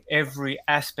affecting every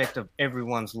aspect of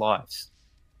everyone's lives.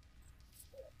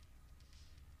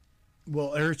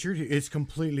 Well, Richard, it's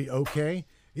completely okay.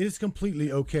 It is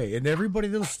completely okay. And everybody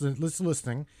that's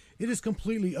listening, it is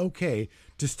completely okay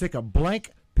to stick a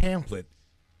blank pamphlet,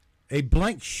 a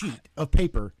blank sheet of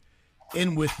paper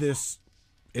in with this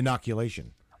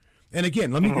inoculation. And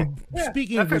again, let me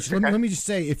speaking of which, let me just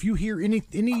say, if you hear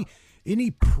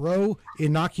any pro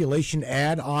inoculation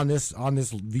ad on this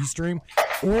V stream,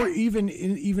 or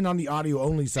even on the audio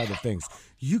only side of things,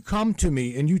 you come to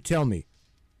me and you tell me,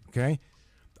 okay,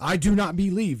 I do not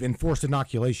believe in forced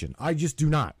inoculation. I just do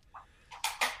not.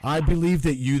 I believe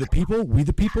that we the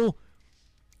people,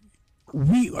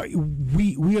 we are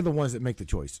the ones that make the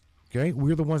choice. Okay,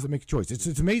 we're the ones that make the choice.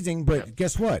 It's amazing, but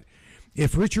guess what?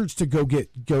 If Richard's to go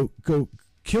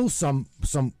kill some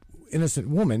innocent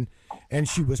woman, and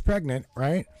she was pregnant,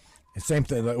 right? Same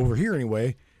thing over here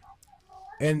anyway.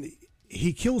 And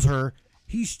he kills her.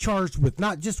 He's charged with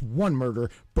not just one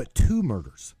murder, but 2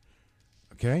 murders.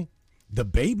 Okay, the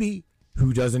baby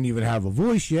who doesn't even have a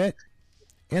voice yet,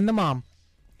 and the mom.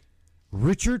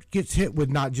 Richard gets hit with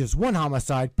not just 1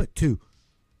 homicide, but 2.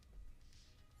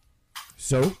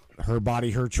 So, her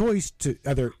body, her choice to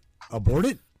either abort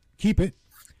it, keep it.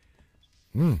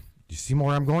 You see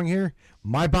where I'm going here?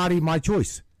 My body, my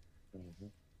choice.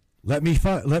 Let me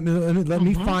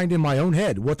find in my own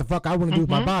head what the fuck I want to do with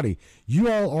my body. You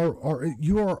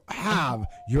all have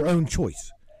your own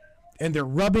choice, and they're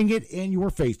rubbing it in your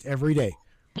face every day.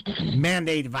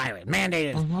 Mandate violence,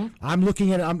 mandated. I'm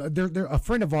looking at they're a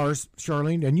friend of ours,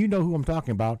 Charlene, and you know who I'm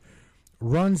talking about.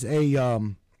 Runs the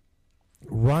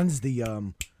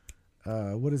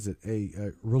what is it?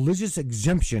 A religious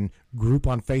exemption group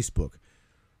on Facebook.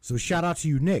 So shout out to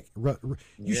you, Nick.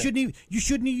 You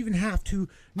shouldn't even have to.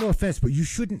 No offense, but you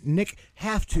shouldn't, Nick,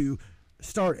 have to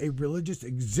start a religious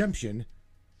exemption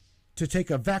to take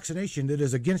a vaccination that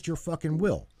is against your fucking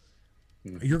will.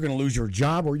 You're going to lose your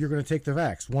job, or you're going to take the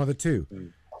vax. One of the two.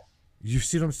 You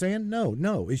see what I'm saying?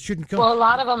 No, it shouldn't come. Well, a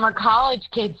lot of them are college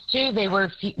kids too. They were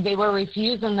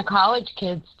refusing the college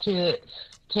kids to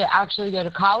actually go to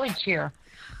college here,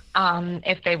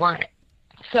 if they weren't.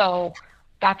 So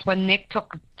that's when Nick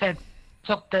took the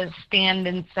stand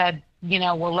and said,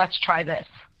 well, let's try this.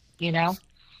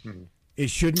 It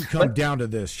shouldn't come down to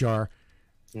this, Char.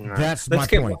 No. That's my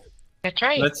point. That's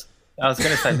right. I was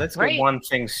going to say, let's get one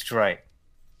thing straight.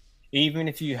 Even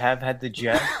if you have had the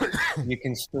jab, you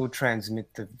can still transmit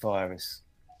the virus.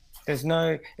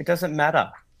 It doesn't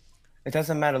matter. It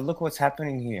doesn't matter. Look what's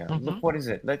happening here. Look, what is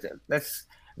it? Let's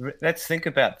think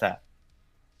about that.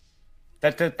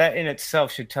 That in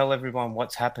itself should tell everyone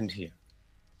what's happened here.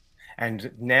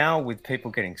 And now with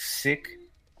people getting sick,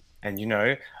 and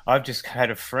I've just had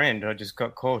a friend, I just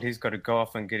got called, he's got to go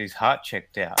off and get his heart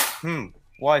checked out.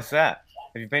 Why is that?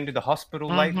 Have you been to the hospital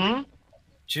lately?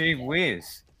 Gee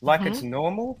whiz. Like it's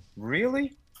normal?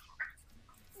 Really?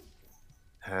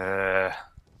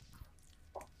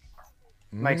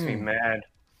 Makes me mad.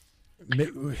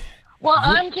 Well,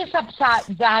 I'm just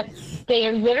upset that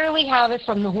they literally have it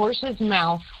from the horse's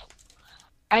mouth,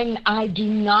 and I do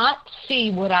not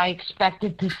see what I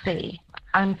expected to see.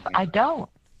 I don't.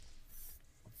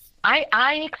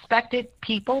 I expected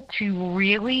people to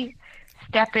really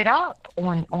step it up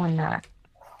on that.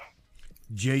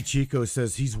 Jay Chico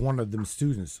says he's one of them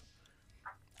students,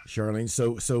 Charlene.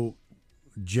 So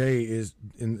Jay is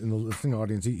in the listening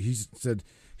audience. He said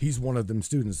he's one of them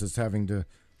students that's having to,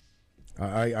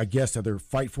 I guess, either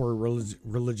fight for a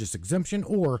religious exemption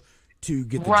or to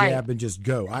get the jab and just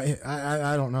go.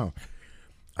 I don't know.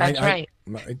 That's right.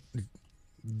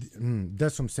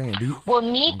 That's what I'm saying. Well,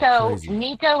 Nico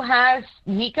has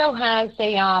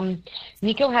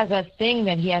a thing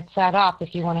that he had set up.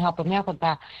 If you want to help him out with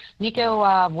that, Nico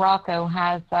Rocco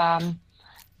has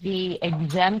the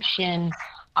exemption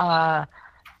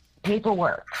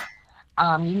paperwork,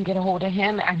 You can get a hold of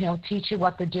him, and he'll teach you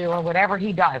what to do or whatever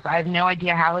he does. I have no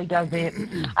idea how he does it.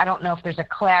 I don't know if there's a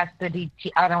class that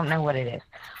I don't know what it is.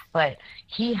 But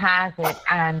he has it,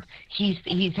 and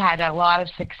he's had a lot of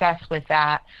success with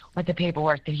that, with the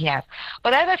paperwork that he has.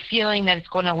 But I have a feeling that it's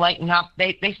going to lighten up.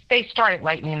 They started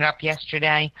lightening it up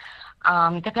yesterday.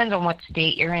 Depends on what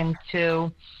state you're in,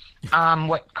 too,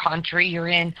 what country you're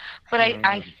in. But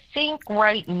I think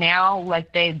right now,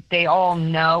 like they all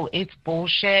know it's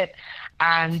bullshit,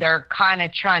 and they're kind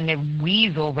of trying to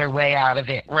weasel their way out of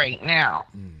it right now.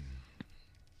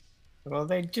 Well,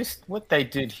 what they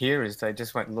did here is they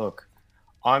just went, look,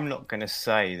 I'm not going to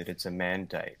say that it's a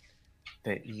mandate,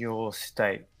 that your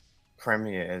state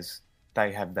premiers,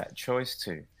 they have that choice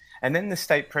to. And then the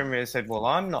state premier said, well,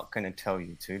 I'm not going to tell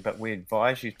you to, but we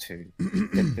advise you to,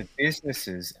 that the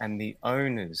businesses and the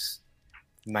owners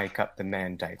make up the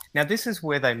mandate. Now, this is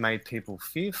where they made people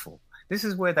fearful. This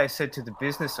is where they said to the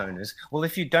business owners, well,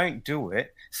 if you don't do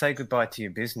it, say goodbye to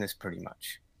your business pretty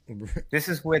much. This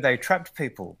is where they trapped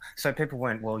people. So people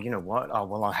went, well, you know what? Oh,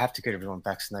 well, I have to get everyone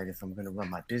vaccinated if I'm going to run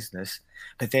my business,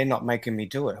 but they're not making me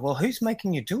do it. Well, who's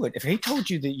making you do it? If he told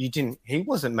you that you didn't, he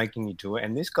wasn't making you do it,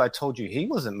 and this guy told you he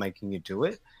wasn't making you do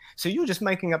it, so you're just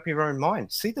making up your own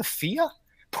mind. See the fear?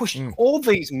 Pushing all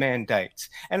these mandates.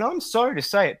 And I'm sorry to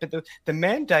say it, but the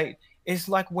mandate is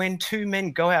like when two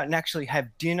men go out and actually have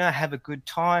dinner, have a good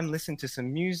time, listen to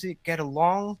some music, get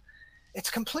along. It's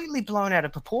completely blown out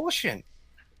of proportion.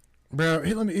 Bro,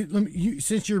 hey, let me.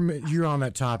 Since you're on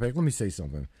that topic, let me say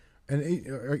something.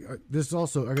 And this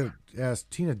also, I got to ask.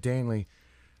 Tina Danley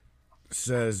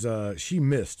says she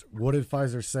missed. What did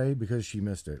Pfizer say? Because she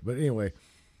missed it. But anyway,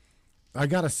 I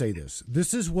got to say this.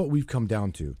 This is what we've come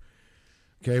down to.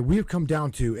 Okay, we have come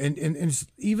down to, and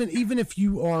even if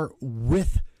you are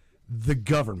with the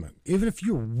government, even if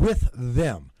you're with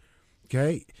them,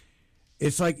 okay.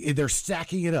 It's like they're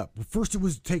stacking it up. First, it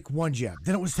was take one jab.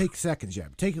 Then it was take second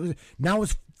jab. Now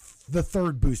it's the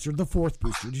third booster, the fourth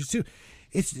booster.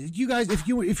 It's you guys. If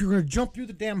you're going to jump through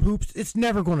the damn hoops, it's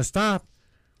never going to stop.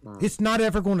 It's not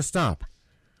ever going to stop.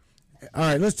 All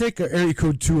right, let's take area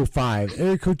code 205.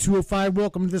 Area code 205.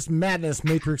 Welcome to this madness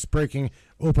matrix breaking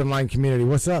open line community.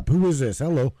 What's up? Who is this?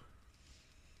 Hello.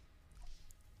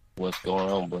 What's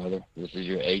going on, brother? This is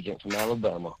your agent from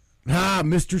Alabama. Ah,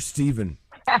 Mr. Steven.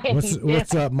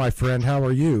 What's up, my friend? How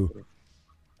are you?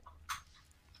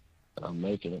 I'm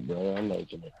making it, brother. I'm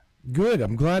making it. Good.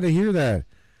 I'm glad to hear that.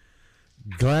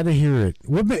 Glad to hear it.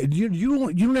 What you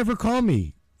don't ever call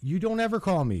me. You don't ever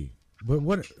call me. But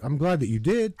what? I'm glad that you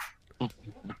did.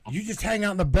 You just hang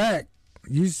out in the back.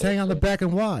 You just hang out in the back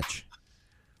and watch.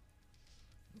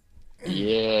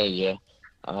 Yeah.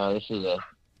 This is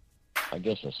I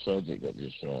guess a subject that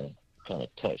just kind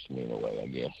of touched me in a way, I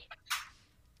guess.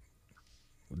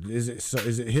 Is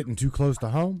it hitting too close to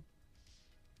home?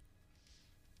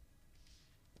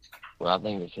 Well, I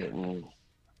think it's hitting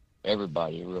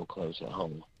everybody real close at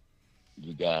home.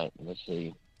 You got, let's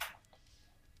see,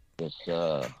 this,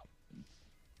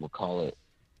 we'll call it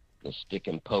the stick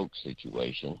and poke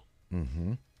situation.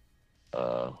 Mm-hmm.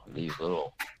 These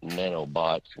little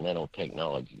nanobots,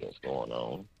 nanotechnology that's going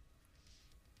on.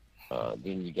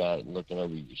 Then you got looking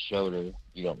over your shoulder.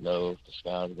 You don't know if the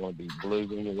sky is going to be blue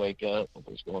when you wake up, or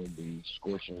if it's going to be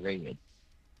scorching red.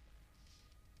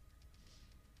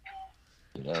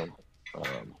 You know,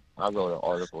 I wrote an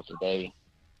article today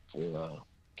for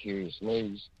Curious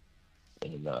News,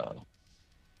 and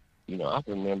you know, I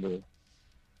can remember,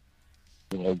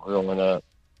 you know, growing up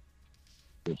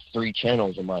with 3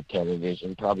 channels on my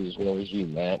television, probably as well as you,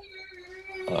 Matt.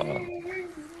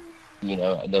 You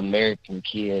know, the American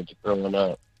kids growing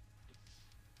up,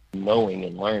 knowing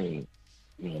and learning,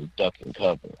 you know, duck and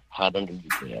cover, hide under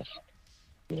your desk,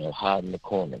 you know, hide in the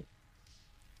corner,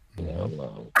 you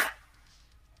know,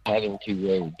 having to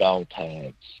wear dog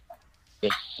tags,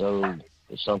 just so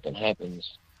if something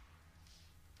happens,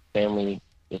 family,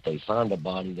 if they find a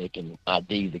body, they can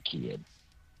ID the kid.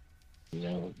 You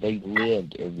know, they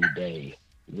lived every day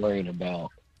worrying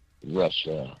about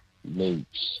Russia,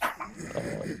 nukes,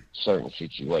 certain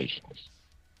situations.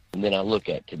 And then I look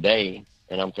at today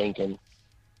and I'm thinking,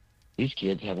 these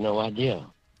kids have no idea.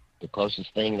 The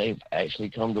closest thing they've actually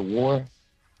come to war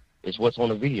is what's on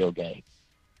a video game.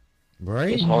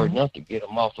 Right. It's hard enough to get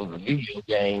them off of a video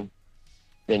game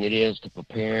than it is to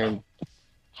prepare them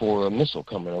for a missile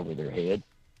coming over their head,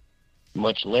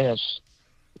 much less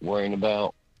worrying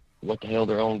about what the hell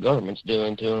their own government's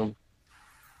doing to them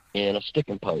in a stick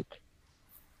and poke.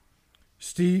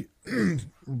 Steve,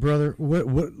 brother, what?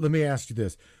 Let me ask you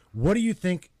this: what do you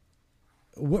think?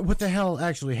 What the hell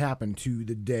actually happened to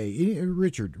the day?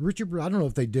 Richard, I don't know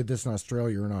if they did this in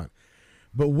Australia or not,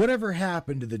 But whatever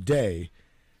happened to the day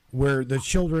where the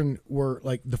children were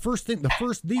like the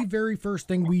very first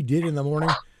thing we did in the morning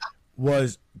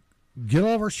was get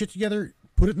all of our shit together,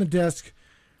 put it in the desk,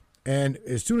 and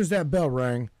as soon as that bell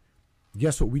rang,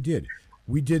 guess what we did?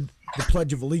 We did the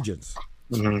Pledge of Allegiance.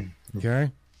 Mm-hmm.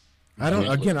 Okay. I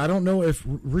don't know if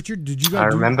Richard, did you guys? I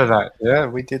remember that. Yeah,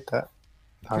 we did that.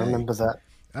 I remember that.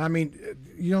 I mean,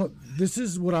 this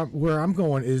is where I'm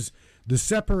going is the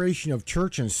separation of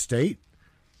church and state.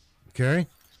 Okay.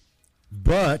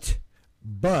 But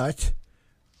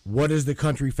what is the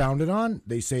country founded on?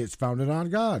 They say it's founded on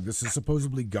God. This is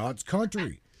supposedly God's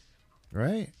country,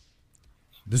 right?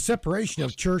 The separation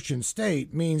of church and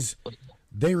state means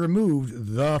they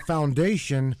removed the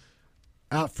foundation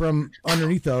out from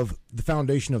underneath of the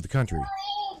foundation of the country.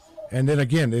 And then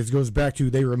again, this goes back to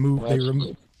they removed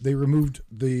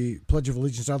the Pledge of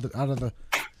Allegiance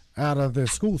out of the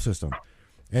school system,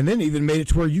 and then even made it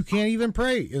to where you can't even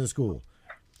pray in the school.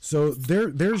 So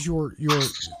there's your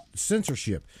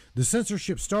censorship. The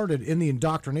censorship started in the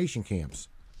indoctrination camps.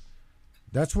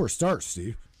 That's where it starts,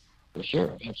 Steve. For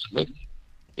sure, absolutely.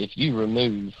 If you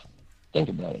remove, think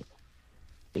about it.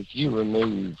 If you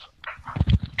remove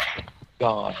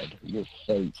God, your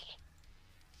faith,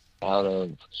 out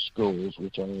of schools,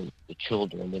 which are the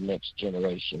children, the next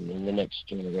generation, and the next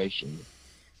generation,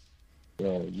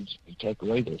 you take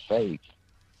away their faith,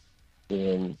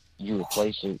 then you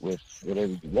replace it with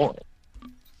whatever you want.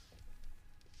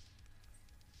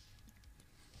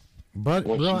 But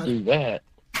once you do that,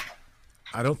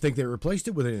 I don't think they replaced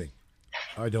it with anything.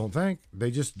 I don't think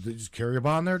they just carry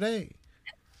on their day.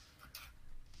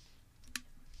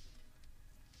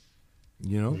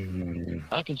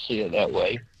 I can see it that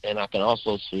way, and I can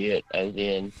also see it as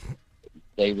in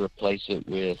they replace it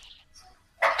with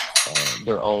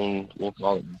their own, we'll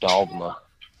call it dogma.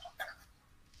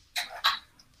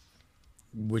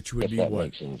 Which would be what?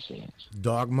 Makes any sense.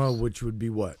 Dogma, which would be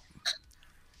what?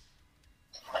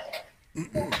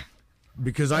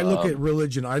 Because I look at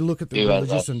religion, I look at the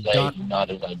religious and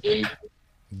not as I do.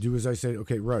 Do as I say.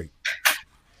 Okay, right.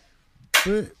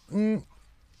 But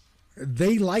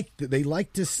they like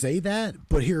to say that,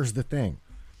 but here's the thing: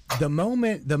 the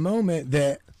moment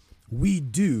that we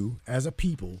do as a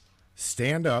people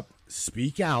stand up,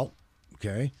 speak out,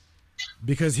 okay.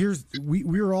 Because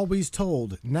we're always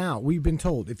told, now we've been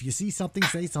told, if you see something,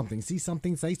 say something, see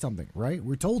something, say something, right?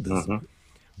 We're told this. Mm-hmm.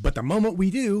 But the moment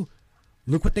we do,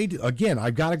 look what they do. Again,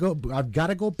 I've got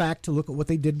to go back to look at what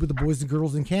they did with the boys and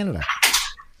girls in Canada.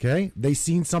 Okay? They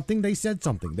seen something, they said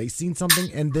something. They seen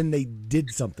something, and then they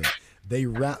did something.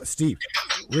 Steve,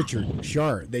 Richard,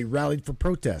 Shar, they rallied for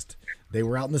protest. They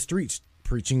were out in the streets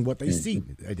preaching what they see.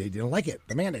 They didn't like it.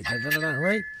 The mandate,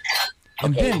 right?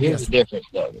 And okay, then here's the difference,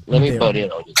 though. Let me butt in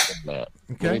on this, Matt.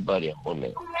 Okay. Let me butt in 1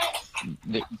 minute.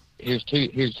 Here's two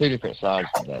different sides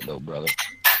to that, though, brother.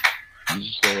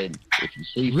 You said if you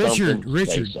see something,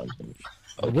 say something.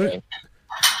 Okay.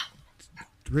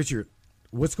 Richard,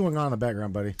 what's going on in the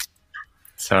background, buddy?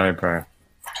 Sorry, bro.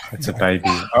 It's a baby.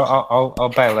 I'll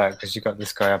bail out because you got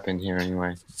this guy up in here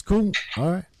anyway. It's cool.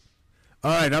 All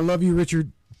right. I love you,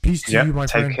 Richard. Peace to you, my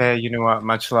friend. Take care. You know what?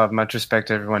 Much love, much respect,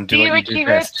 everyone. Do what you do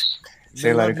best. See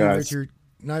you later, guys. Richard.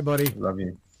 Night, buddy. Love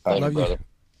you. Bye. Love you.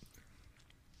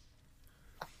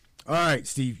 All right,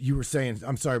 Steve. You were saying.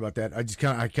 I'm sorry about that.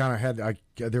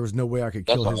 There was no way I could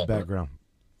kill his background.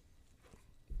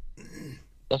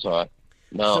 That's all right.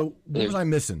 No. So what was I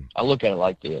missing? I look at it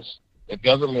like this: the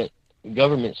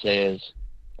government says,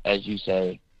 as you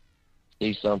say,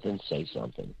 see something, say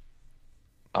something.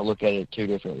 I look at it two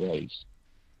different ways.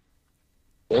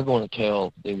 They're going to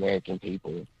tell the American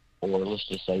people, or let's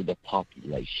just say the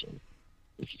population,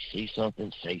 if you see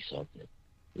something, say something.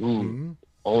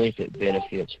 Only if it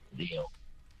benefits them.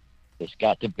 It's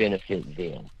got to benefit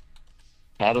them.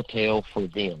 Tattletale for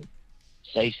them.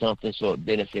 Say something so it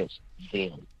benefits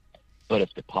them. But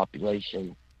if the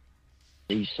population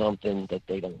sees something that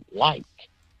they don't like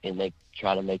and they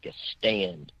try to make a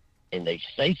stand and they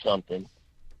say something,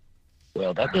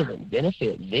 well, that doesn't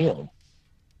benefit them.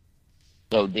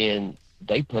 So then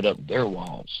they put up their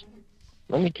walls.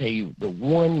 Let me tell you the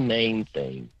one main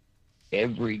thing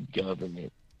every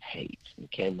government hates and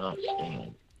cannot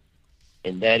stand,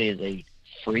 and that is a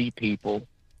free people,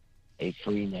 a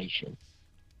free nation.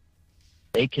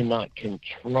 They cannot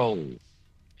control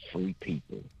free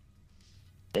people.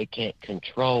 They can't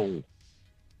control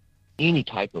any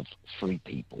type of free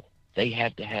people. They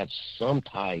have to have some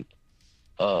type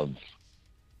of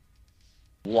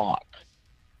lock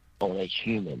on a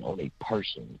human, on a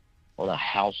person, on a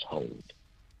household.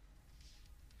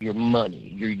 your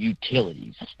money, your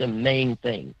utilities. That's the main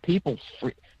thing. People,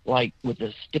 like with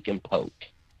the stick and poke,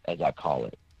 as I call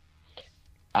it.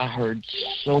 I heard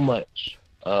so much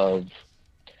of,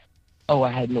 oh,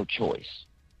 I had no choice.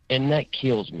 And that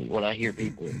kills me when I hear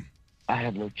people, I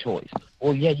have no choice.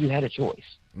 Well, yeah, you had a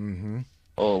choice. Mm-hmm.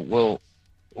 Oh, well,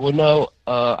 no,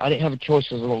 I didn't have a choice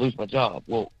because I'm going to lose my job.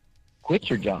 Well, quit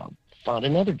your job. Find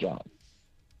another job.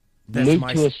 Move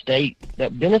to a state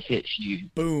that benefits you.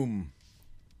 Boom.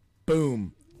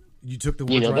 Boom. You took the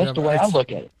words You know, right that's the way I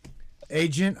look at it.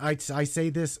 Agent, I say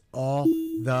this all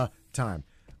the time.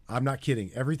 I'm not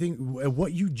kidding. Everything,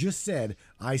 what you just said,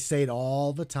 I say it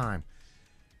all the time.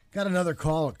 Got another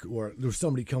call, or there's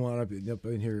somebody coming up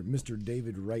in here. Mr.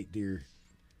 David Wright, dear.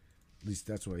 At least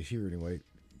that's what I hear anyway.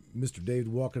 Mr.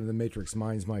 David, welcome to the Matrix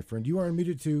Minds, my friend. You are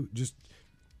unmuted too. Just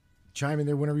chime in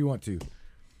there whenever you want to.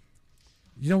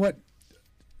 You know what?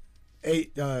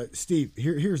 Hey, Steve,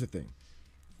 here's the thing.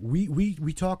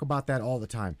 We talk about that all the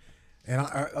time. And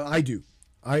I do.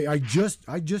 I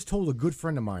just told a good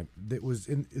friend of mine that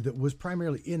was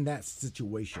primarily in that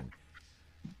situation.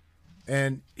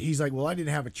 And he's like, well, I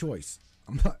didn't have a choice.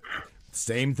 I'm not, the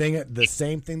same thing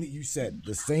that you said.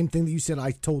 The same thing that you said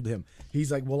I told him.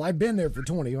 He's like, well, I've been there for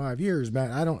 25 years,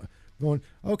 man. Going,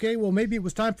 okay, well, maybe it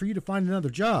was time for you to find another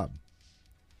job.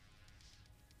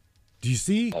 Do you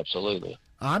see? Absolutely.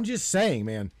 I'm just saying,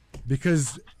 man,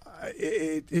 because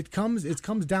it comes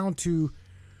down to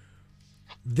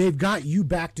they've got you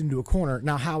backed into a corner.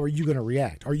 Now, how are you going to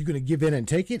react? Are you going to give in and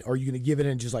take it? Or are you going to give in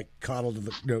and just like coddle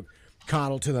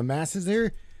to the masses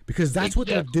there? Because that's what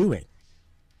they're doing.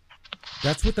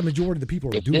 That's what the majority of the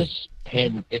people are doing.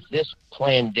 If this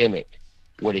pandemic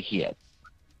would have hit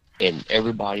and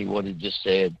everybody would have just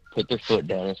said, put their foot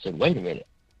down and said, wait a minute,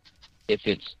 if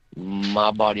it's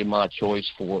my body, my choice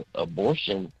for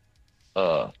abortion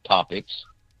topics,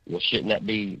 well, shouldn't that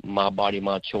be my body,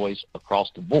 my choice across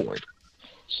the board?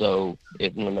 So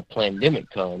when the pandemic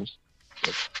comes,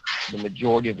 if the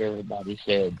majority of everybody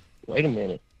said, wait a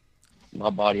minute, my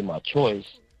body, my choice,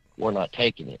 we're not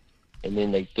taking it. And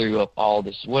then they threw up all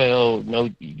this, well, no,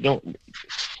 you don't,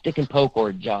 stick and poke or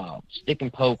a job, stick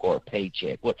and poke or a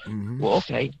paycheck. What? Mm-hmm. Well,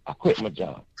 okay, I quit my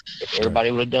job. If everybody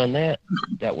would have done that,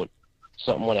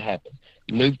 something would have happened.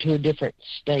 Move to a different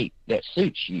state that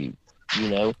suits you, you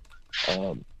know.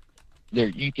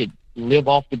 You could live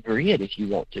off the grid if you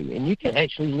want to, and you can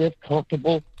actually live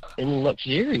comfortable and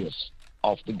luxurious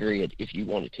off the grid if you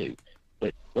wanted to.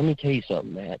 But let me tell you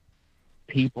something, Matt.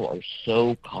 People are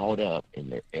so caught up in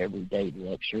their everyday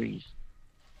luxuries,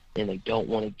 and they don't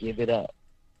want to give it up.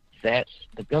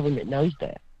 The government knows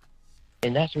that,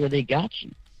 and that's where they got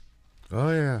you.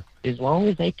 Oh yeah. As long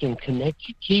as they can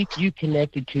keep you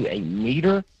connected to a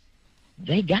meter,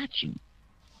 they got you.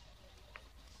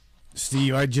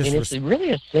 Steve, it's really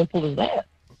as simple as that.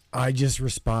 I just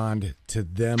respond to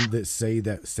them that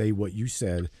say what you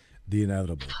said, the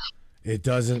inevitable. It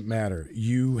doesn't matter.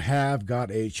 You have got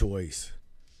a choice.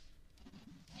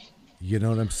 You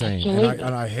know what I'm saying?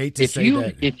 And I hate to say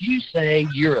that. If you say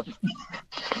you're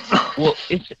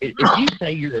if you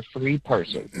say you're a free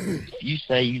person, if you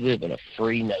say you live in a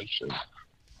free nation,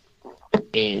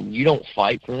 and you don't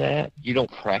fight for that, you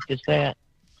don't practice that,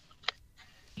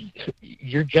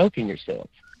 you're joking yourself.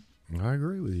 I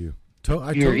agree with you.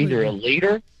 You're either a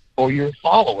leader or you're a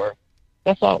follower.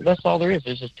 That's all there is.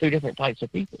 There's just two different types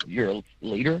of people. You're a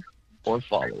leader or a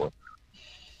follower.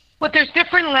 Well, there's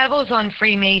different levels on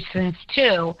Freemasons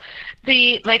too.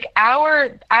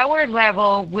 Our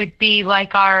level would be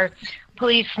like our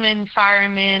policemen,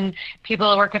 firemen,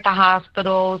 people that work at the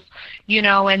hospitals, you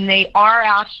know, and they are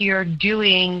out here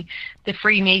doing the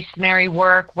Freemasonry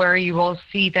work where you will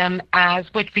see them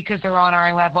because they're on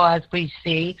our level as we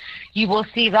see, you will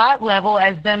see that level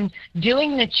as them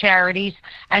doing the charities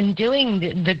and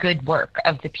doing the good work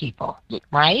of the people,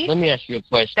 right? Let me ask you a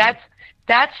question.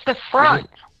 That's the front.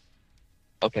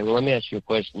 Okay, well, let me ask you a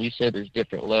question. You said there's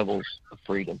different levels of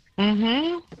freedom.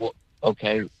 Mm-hmm. Well,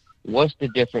 okay, what's the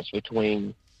difference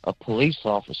between a police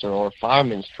officer or a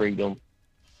fireman's freedom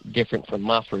different from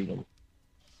my freedom?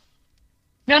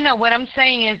 No, what I'm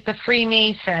saying is the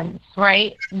Freemasons,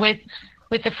 right? With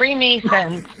the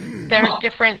Freemasons, there's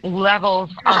different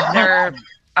levels of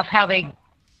how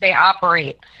they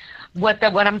operate. What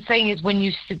I'm saying is when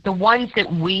you see the ones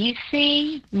that we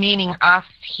see, meaning us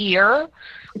here,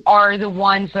 are the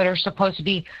ones that are supposed to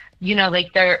be, you know,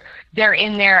 like they're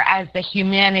in there as the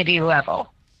humanity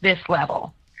level, this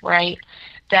level, right?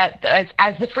 That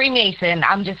as the Freemason,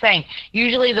 I'm just saying,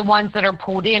 usually the ones that are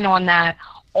pulled in on that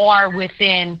are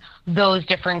within those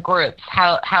different groups,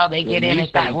 how they get in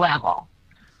at that level.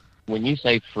 When you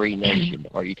say free nation,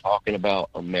 are you talking about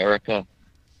America?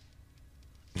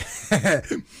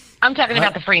 I'm talking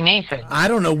about the Freemasons. I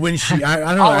don't know when she. I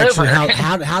don't know All actually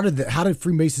over. how did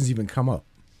Freemasons even come up?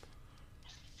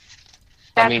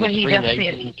 That's what he just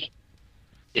Freemasons said.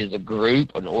 is a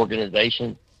group, an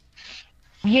organization.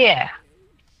 Yeah.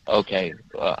 Okay,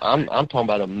 I'm talking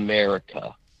about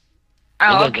America.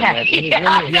 Oh, It doesn't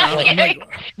matter. okay. I'm like,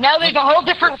 No, there's a whole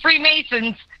different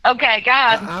Freemasons. Okay,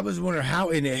 God. I was wondering how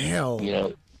in the hell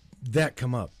that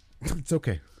come up. It's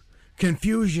okay.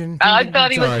 Confusion. I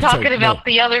thought he was talking about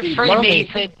the other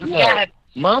Freemasons.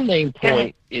 My main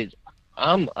point is,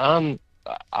 I'll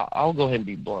go ahead and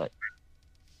be blunt.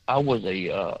 I was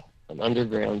an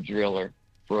underground driller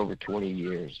for over 20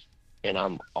 years, and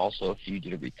I'm also a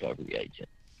fugitive recovery agent.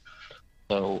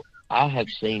 So I have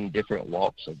seen different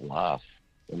walks of life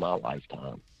in my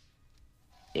lifetime,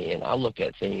 and I look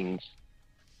at things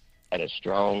at a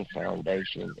strong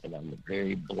foundation, and I'm a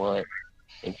very blunt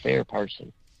and fair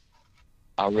person.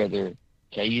 I'd rather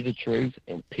tell you the truth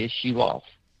and piss you off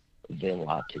than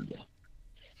lie to you.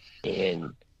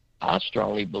 And I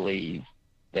strongly believe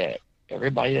that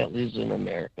everybody that lives in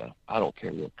America, I don't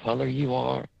care what color you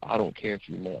are, I don't care if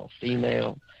you're male,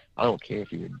 female, I don't care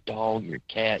if you're a dog, you're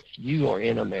a cat, if you are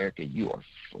in America, you are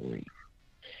free.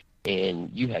 And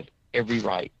you have every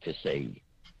right to say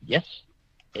yes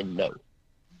and no.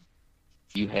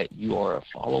 You are a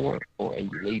follower or a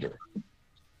leader.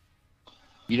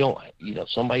 You don't,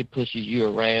 somebody pushes you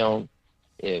around,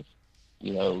 if,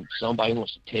 somebody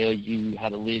wants to tell you how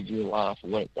to live your life,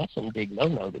 that's a big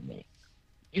no-no to me.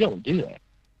 You don't do that.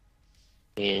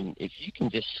 And if you can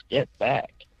just step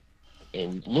back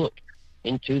and look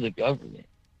into the government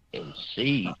and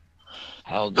see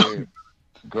how they're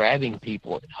grabbing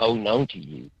people and holding on to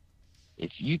you,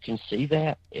 if you can see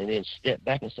that and then step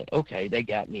back and say, okay, they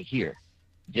got me here,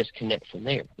 disconnect from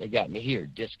there. They got me here,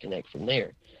 disconnect from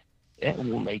there. That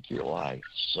will make your life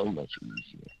so much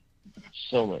easier.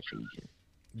 So much easier.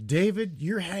 David,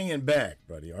 you're hanging back,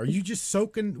 buddy. Are you just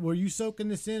were you soaking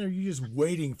this in, or are you just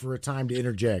waiting for a time to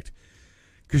interject?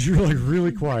 Because you're like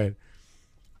really quiet.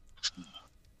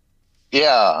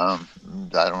 Yeah, I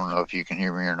don't know if you can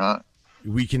hear me or not.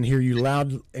 We can hear you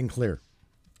loud and clear.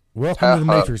 Welcome to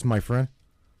the Matrix, my friend.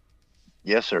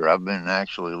 Yes, sir. I've been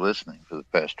actually listening for the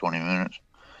past 20 minutes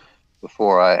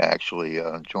before I actually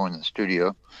joined the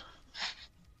studio.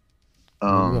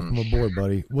 Welcome aboard,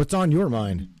 buddy. What's on your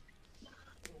mind?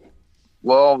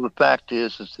 Well, the fact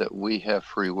is that we have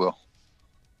free will,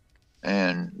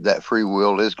 and that free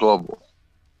will is global.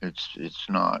 It's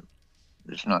not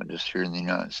just here in the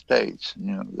United States.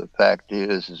 The fact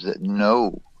is that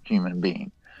no human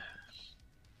being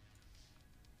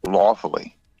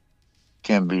lawfully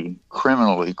can be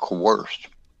criminally coerced.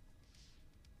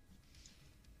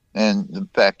 And the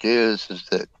fact is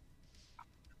that,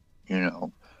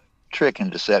 trick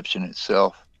and deception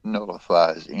itself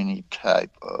nullifies any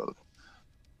type of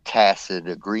tacit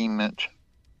agreement,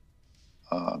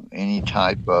 any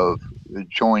type of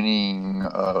joining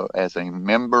as a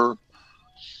member.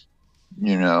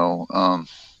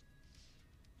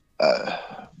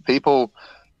 People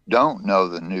don't know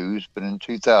the news, but in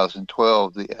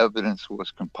 2012, the evidence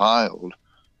was compiled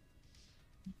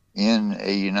in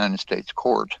a United States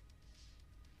court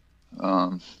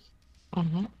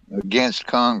against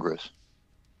Congress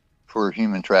for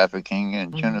human trafficking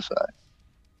and genocide.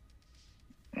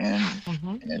 And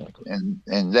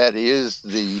that is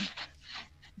the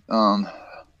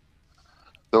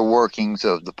workings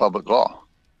of the public law.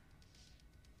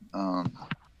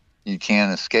 You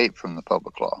can't escape from the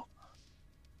public law.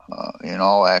 In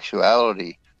all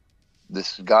actuality,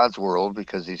 this is God's world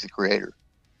because He's the creator.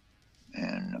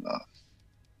 And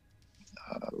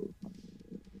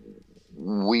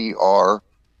we are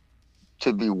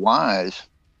to be wise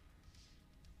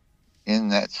in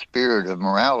that spirit of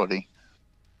morality,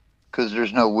 because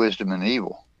there's no wisdom in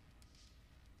evil.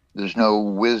 There's no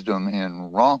wisdom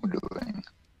in wrongdoing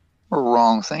or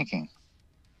wrong thinking.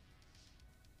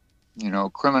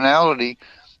 Criminality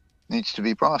needs to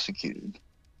be prosecuted.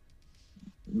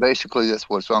 Basically, that's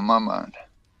what's on my mind.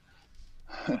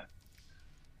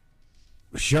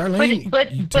 Charlene,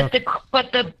 but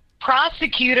the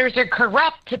prosecutors are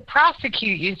corrupt to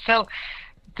prosecute you. So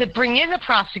to bring in the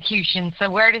prosecution, so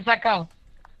where does that go?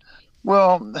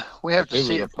 Well, we have to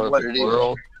see a what perfect it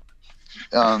world.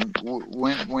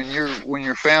 is. When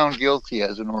you're found guilty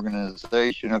as an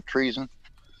organization of treason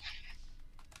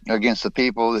against the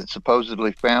people that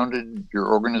supposedly founded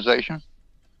your organization,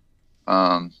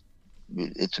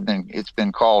 it's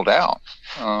been called out.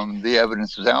 The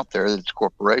evidence is out there that it's a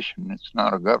corporation. It's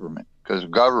not a government, because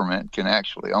government can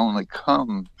actually only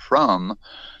come from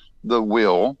the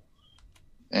will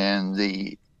and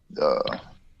the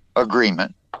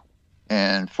agreement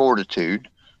and fortitude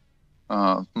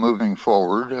moving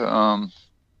forward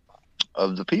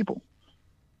of the people.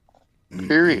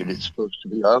 Period. It's supposed to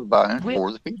be of, by, and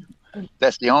for the people.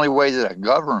 That's the only way that a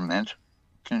government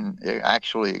can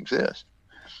actually exist.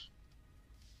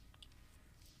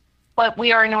 But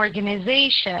we are an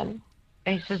organization.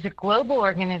 This is a global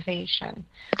organization.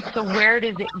 So where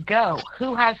does it go?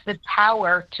 Who has the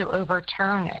power to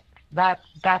overturn it? That's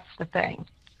the thing.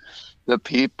 The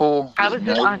people. How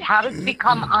does it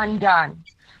become undone?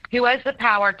 Who has the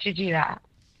power to do that?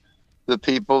 The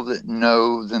people that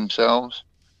know themselves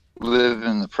live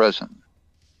in the present,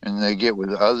 and they get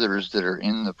with others that are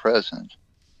in the present,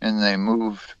 and they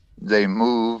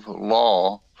move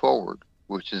law forward,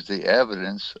 which is the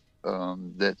evidence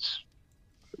that's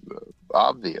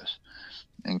obvious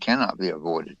and cannot be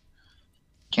avoided,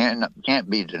 can't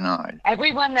be denied.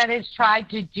 Everyone that has tried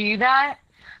to do that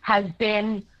has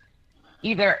been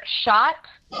either shot,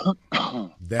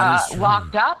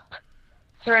 locked up,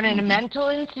 thrown in a mental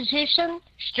institution,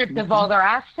 stripped of all their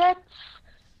assets,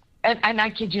 and I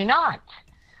kid you not.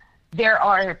 There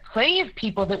are plenty of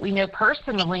people that we know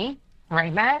personally,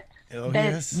 right, Matt? Oh,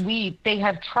 that yes. They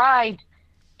have tried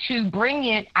to bring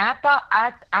it at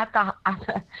levels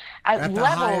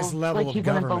highest level like of you're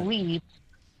going to government. believe,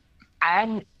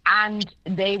 and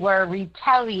they were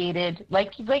retaliated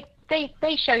like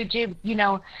they showed you, you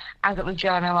know, as it was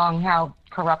going along, how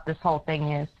corrupt this whole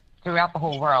thing is throughout the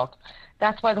whole world.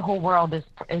 That's why the whole world is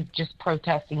just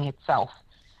protesting itself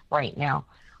right now.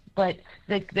 But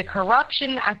the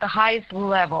corruption at the highest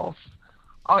levels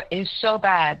is so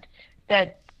bad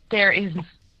that there is,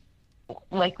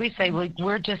 like we say, like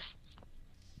we're just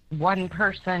one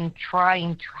person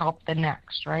trying to help the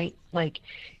next, right? Like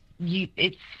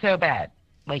it's so bad.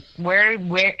 Like who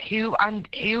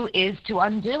is to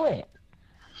undo it?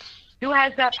 Who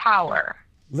has that power?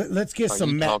 Let's get Are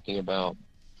some. you talking about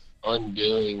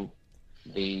undoing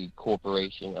the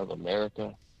corporation of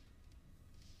America?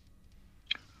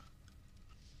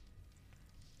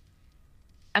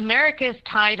 America is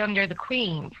tied under the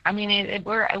Queen. I mean,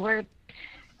 you're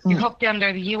hooked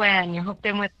under the UN. You're hooked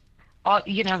in with all,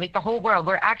 you know, like the whole world.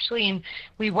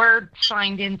 We were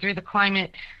signed in through the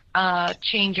climate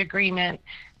change agreement,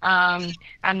 and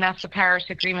that's the Paris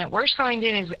Agreement. We're signed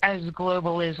in as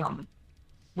globalism.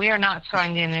 We are not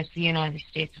signed in as the United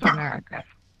States of America.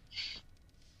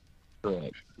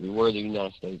 Correct. We were the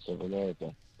United States of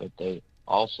America, but they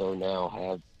also now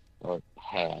have, or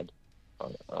had, I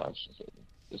should say,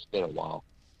 it's been a while,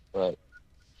 but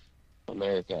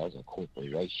America as a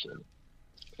corporation,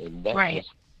 and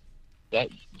that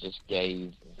just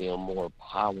gave them more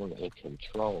power and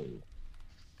control.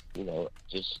 You know,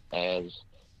 just as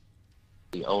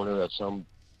the owner of the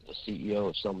CEO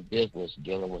of some business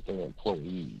dealing with their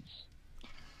employees.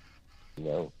 You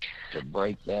know, to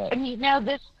break that. And you know,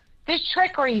 this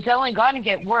trickery is only going to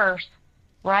get worse,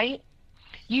 right?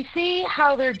 You see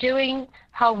how they're doing,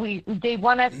 they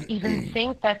want us to even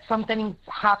think that something's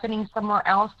happening somewhere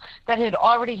else that had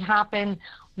already happened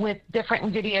with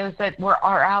different videos that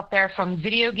are out there from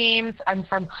video games and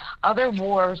from other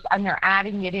wars, and they're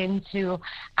adding it into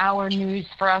our news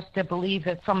for us to believe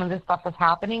that some of this stuff is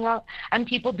happening, and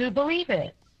people do believe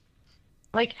it.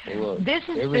 Like, this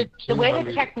is the way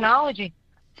the technology.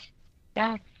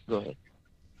 Yeah. Go ahead.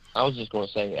 I was just going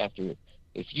to say,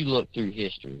 if you look through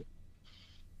history,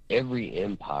 every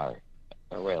empire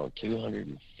around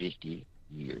 250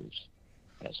 years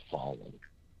has fallen.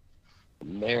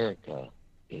 America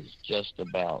is just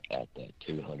about at that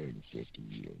 250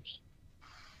 years.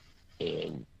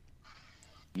 And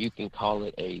you can call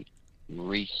it a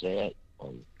reset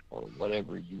or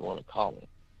whatever you want to call it.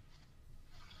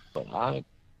 But I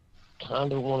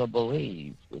kind of want to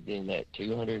believe within that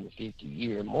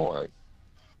 250-year mark,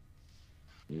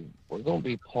 we're going to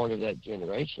be part of that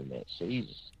generation that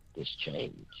sees this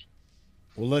change.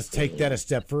 Well, let's take that a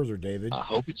step further, David. I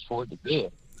hope it's for the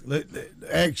good.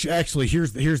 Actually,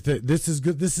 here's the. This is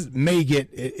good. This is may get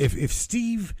if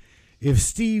Steve,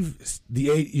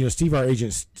 Steve, our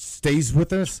agent, stays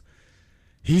with us.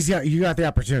 You got the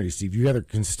opportunity, Steve. You either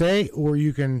can stay or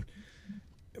you can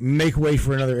make way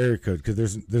for another area code,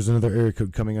 because there's another area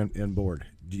code coming on board.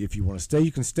 If you want to stay,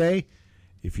 you can stay.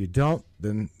 If you don't,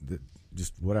 then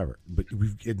just whatever. But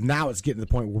now it's getting to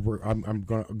the point where I'm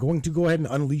going to go ahead and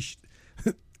unleash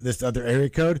this other area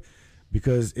code,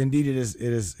 because indeed it is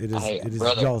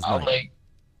brother, y'all's night.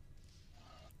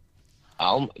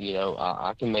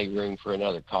 I can make room for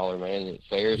another caller, man.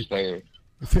 Fair is fair.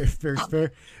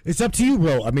 Fair. It's up to you,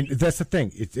 bro. I mean, that's the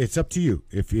thing. It's up to you.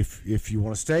 If you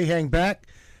want to stay, hang back.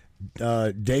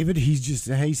 David, he's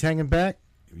hanging back.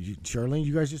 Charlene,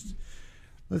 you guys just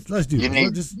let's do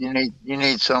it. You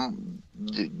need some.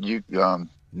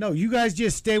 No, you guys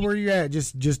just stay where you're at.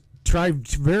 Just try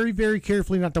very, very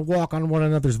carefully not to walk on one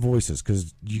another's voices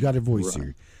because you got a voice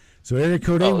here. So area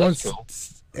code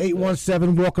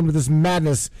 817. Welcome to this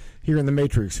madness here in the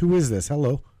Matrix. Who is this?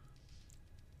 Hello.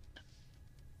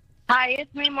 Hi,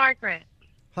 it's me, Margaret.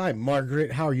 Hi,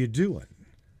 Margaret. How are you doing?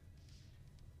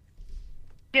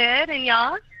 Good, and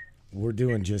y'all? We're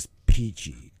doing just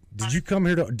peachy. Did you come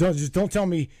here to don't tell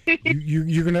me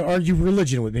you're gonna argue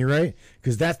religion with me, right?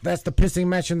 Because that's the pissing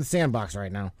match in the sandbox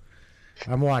right now.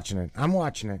 I'm watching it.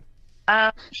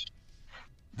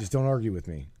 Just don't argue with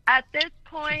me. At this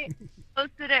point,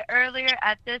 posted it earlier.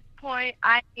 At this point,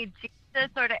 I need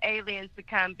Jesus or the aliens to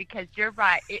come because you're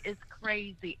right. It is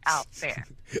crazy out there.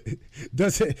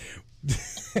 Does it?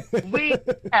 We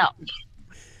help.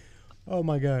 Oh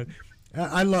my God.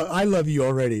 I love you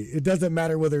already. It doesn't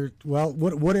matter whether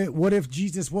what if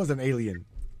Jesus was an alien?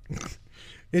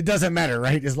 It doesn't matter,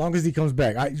 right? As long as he comes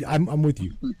back, I'm with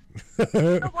you. You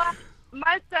know what?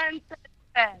 My son said it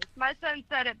best. My son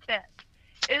said it best.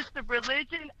 It's the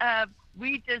religion of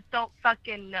we just don't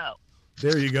fucking know.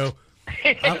 There you go.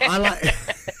 I like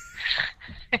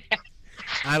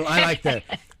that.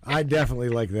 I definitely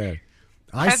like that.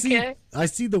 I see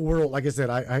the world, like I said,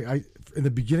 I in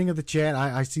the beginning of the chat,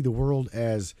 I see the world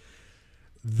as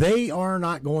they are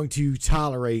not going to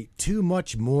tolerate too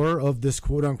much more of this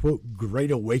quote unquote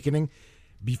great awakening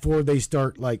before they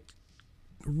start like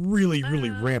really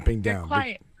ramping down.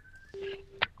 Quiet.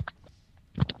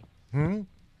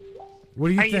 What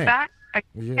do you think? Are you back? Are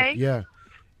you okay?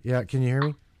 Yeah. Can you hear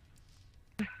me?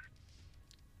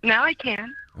 Now I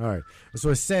can. All right. So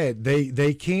I said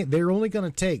they can't. They're only going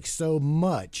to take so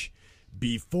much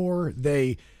before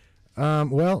they.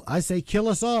 I say kill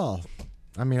us all.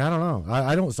 I mean, I don't know.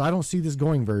 I don't see this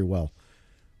going very well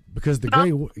because the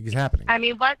great is happening. I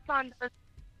mean, what's on those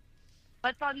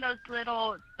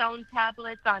little stone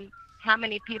tablets on how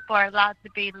many people are allowed to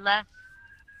be left?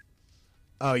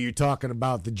 Oh, you're talking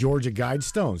about the Georgia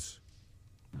Guidestones.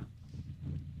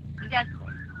 Yes.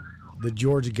 The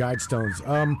Georgia Guidestones.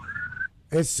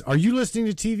 Are you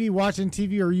listening to TV, watching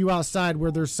TV, or are you outside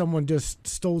where there's someone just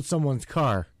stole someone's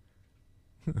car?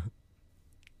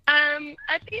 I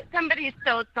think somebody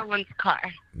stole someone's car.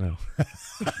 No.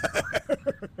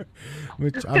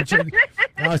 It's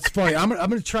funny. I'm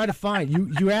gonna try to find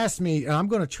you asked me, and I'm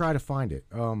gonna try to find it.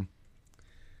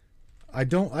 I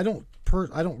don't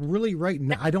really right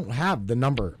now. I don't have the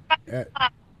number.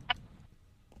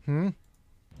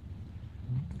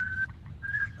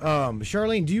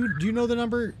 Charlene, do you know the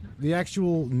number, the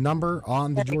actual number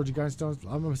on the Georgia Guidestones?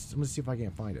 I'm gonna see if I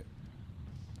can't find it.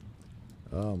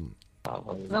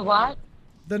 The what?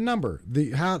 The number,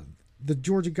 the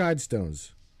Georgia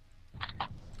Guidestones.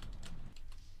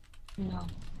 No.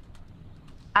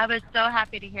 I was so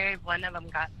happy to hear one of them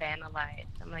got vandalized.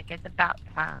 I'm like, it's about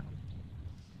time.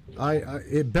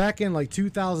 Back in like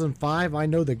 2005, I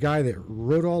know the guy that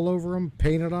wrote all over them,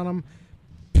 painted on them,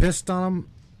 pissed on them.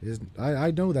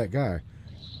 I know that guy.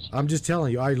 I'm just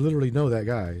telling you, I literally know that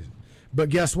guy. But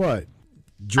guess what?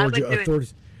 Georgia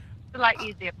authorities. It's a lot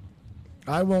easier.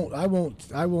 I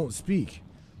won't speak.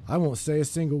 I won't say a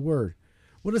single word.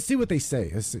 Well, let's see what they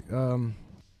say. Let's see.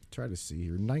 Try to see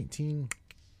here. 19.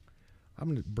 I'm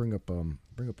gonna bring up a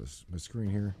screen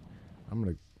here. I'm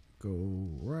gonna go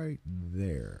right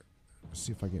there. Let's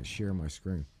see if I can share my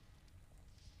screen.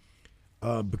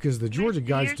 Because the Georgia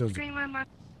Guidestones.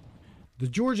 The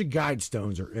Georgia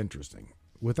Guidestones are interesting,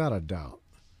 without a doubt.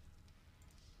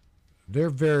 They're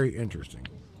very interesting.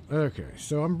 Okay,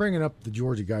 so I'm bringing up the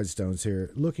Georgia Guidestones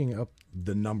here, looking up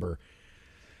the number.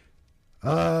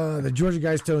 The Georgia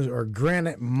Guidestones are a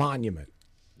granite monument.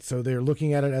 So they're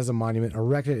looking at it as a monument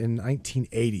erected in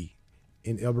 1980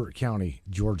 in Elbert County,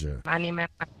 Georgia.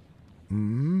 Monument.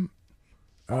 Mm-hmm.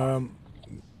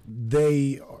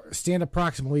 They stand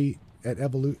approximately at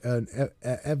elevation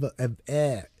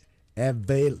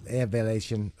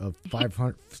of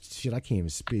 500. Shit, I can't even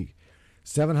speak.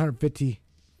 750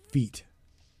 feet.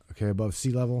 Okay, above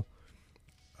sea level.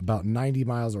 About 90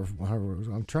 miles or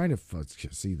 100. I'm trying to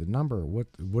see the number. What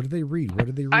do they read? What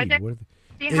do they read?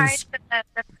 Behind the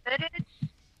footage?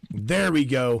 There we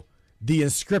go. The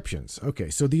inscriptions. Okay,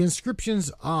 so the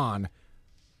inscriptions on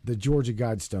the Georgia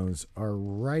Guidestones are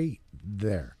right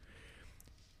there.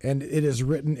 And it is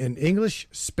written in English,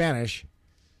 Spanish,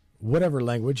 whatever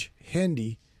language,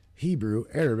 Hindi, Hebrew,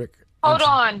 Arabic. Hold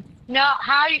on. No,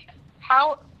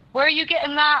 where are you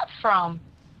getting that from?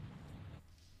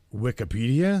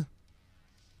 Wikipedia?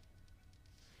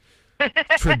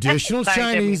 Traditional Sorry,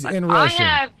 Chinese Debbie. and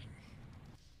Russian.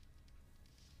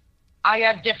 I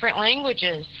have different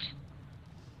languages.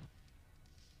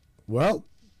 Well,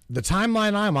 the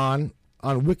timeline I'm on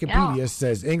Wikipedia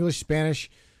says English, Spanish,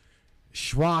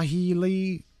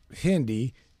 Swahili,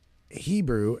 Hindi,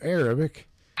 Hebrew, Arabic,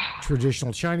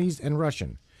 traditional Chinese, and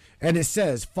Russian. And it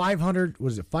says 500,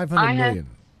 was it 500 million?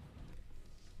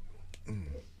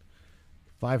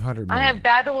 500 million. I have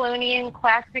Babylonian,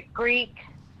 Classic Greek,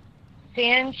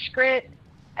 Sanskrit,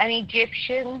 and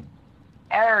Egyptian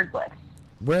hieroglyphs.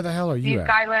 Where the hell are you These at?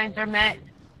 guidelines are meant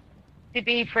to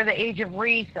be for the age of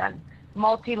reason.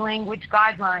 Multi-language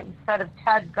guidelines, set of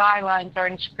 10 guidelines are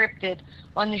inscripted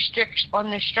on the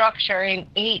structure in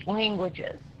 8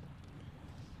 languages.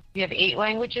 You have 8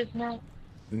 languages, Matt?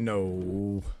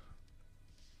 No,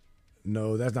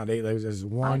 that's not 8 languages.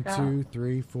 It's 1, 2,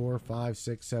 3, 4, 5,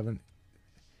 6, 7.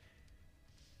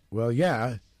 Well,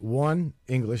 yeah. 1,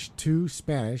 English. 2,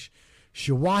 Spanish.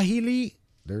 Swahili,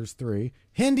 there's 3.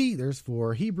 Hindi, there's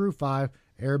 4. Hebrew, 5.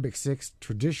 Arabic, 6.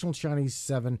 Traditional Chinese,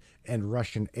 7. And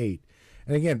Russian, 8.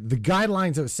 And again, the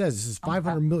guidelines that it says, this is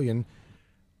 500 million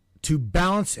to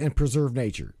balance and preserve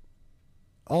nature.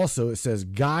 Also, it says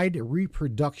guide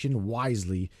reproduction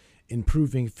wisely,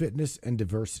 improving fitness and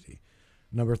diversity.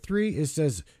 Number 3, it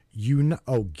says,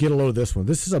 get a load of this one.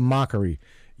 This is a mockery.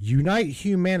 Unite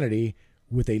humanity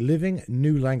with a living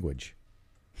new language.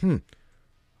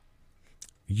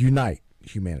 Unite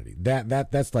humanity.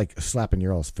 That's like a slap in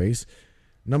your all's face.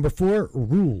 Number 4,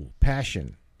 rule,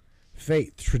 passion,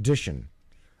 faith, tradition,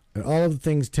 and all of the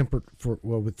things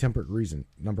with temperate reason.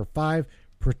 Number 5,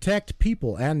 protect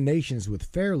people and nations with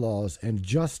fair laws and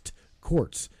just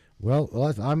courts. Well,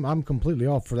 I'm completely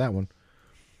off for that one.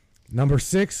 Number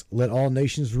 6, let all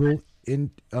nations rule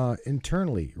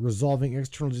internally, resolving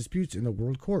external disputes in the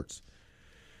world courts.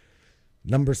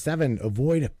 Number 7,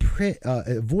 avoid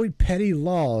petty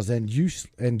laws and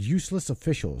useless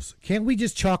officials. Can't we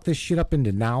just chalk this shit up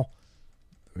into now?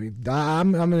 I mean,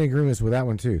 I'm in agreement with that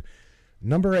one too.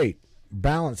 Number 8,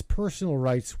 balance personal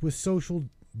rights with social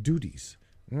duties.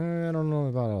 I don't know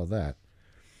about all that.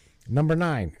 Number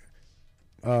 9,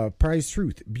 prize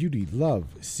truth, beauty,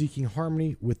 love, seeking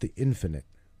harmony with the infinite.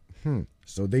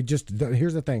 So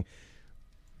here's the thing.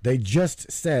 They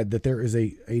just said that there is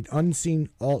an unseen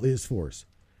all is force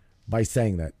by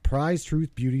saying that. Prize,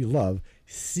 truth, beauty, love,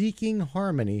 seeking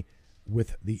harmony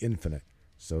with the infinite.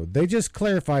 So they just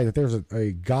clarify that there's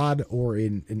a God or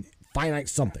an finite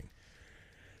something.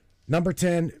 Number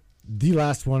 10, the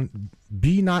last one,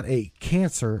 be not a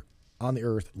cancer on the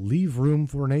earth. Leave room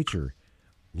for nature.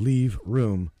 Leave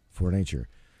room for nature.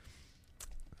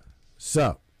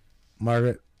 So,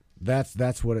 Margaret,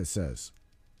 that's what it says.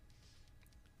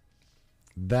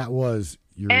 That was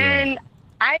your... And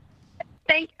I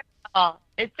think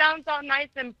it sounds all nice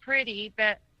and pretty,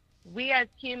 but we as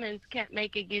humans can't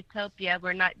make a utopia.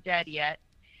 We're not dead yet.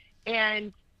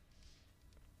 And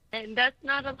that's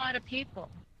not a lot of people.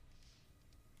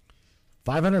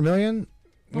 500 million?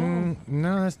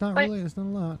 No, that's not really. That's not a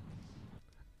lot.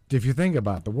 If you think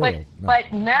about the world.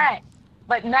 But Matt,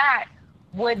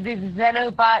 would the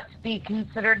Xenobots be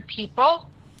considered people?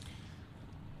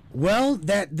 Well,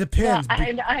 that depends.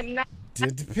 Yeah, I'm not.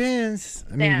 It depends.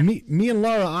 I mean, me and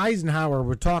Laura Eisenhower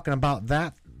were talking about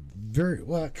that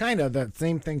kind of that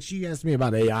same thing. She asked me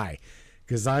about AI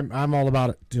because I'm all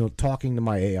about talking to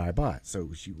my AI bot.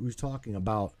 So she was talking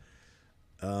about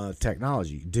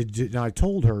technology. And I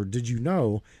told her, did you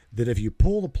know that if you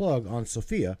pull the plug on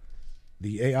Sophia,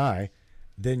 the AI,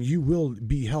 then you will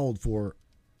be held for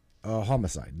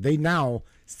homicide. They now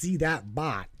see that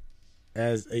bot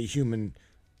as a human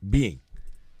being.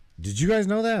 Did you guys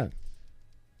know that?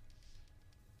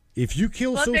 If you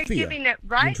kill Sophia, they're giving it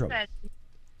rights. you're in trouble.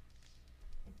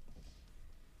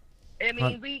 I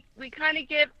mean, we kind of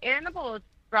give animals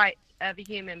rights of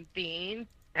human beings,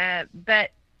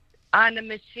 but on the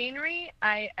machinery,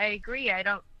 I agree. I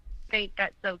don't think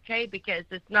that's okay because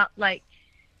it's not like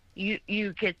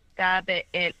you could stab it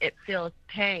and it feels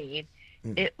pain.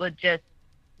 It would just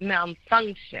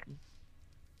malfunction.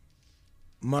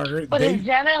 Margaret, but a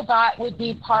Xenobot would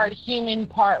be part human,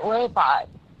 part robot.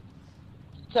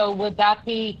 So would that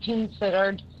be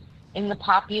considered in the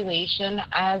population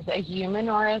as a human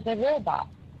or as a robot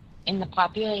in the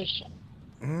population?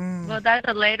 Well, that's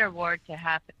a later war to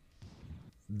happen.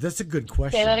 That's a good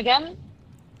question. Say that again?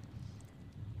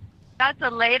 That's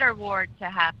a later war to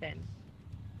happen.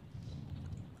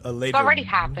 It's already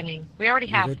happening. We already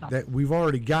have some. We've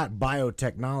already got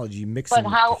biotechnology mixing.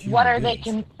 But what are they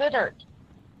considered?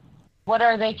 What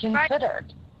are they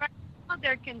considered? Right now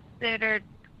they're considered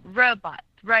robots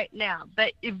right now,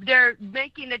 but if they're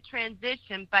making a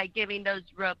transition by giving those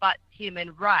robots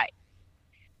human rights,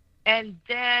 and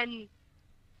then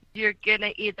you're going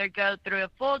to either go through a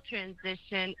full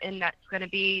transition, and that's going to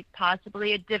be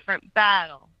possibly a different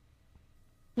battle.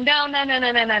 No.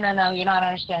 You're not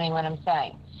understanding what I'm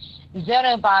saying.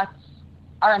 Xenobots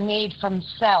are made from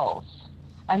cells,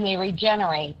 and they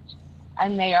regenerate,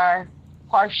 and they are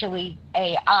partially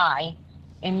AI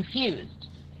infused.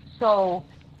 So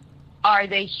are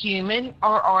they human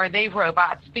or are they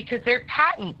robots? Because they're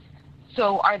patent.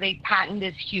 So are they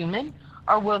patented as human,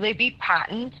 or will they be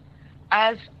patented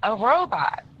as a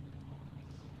robot?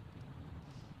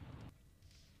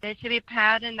 They should be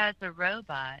patented as a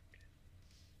robot.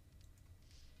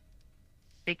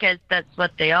 Because that's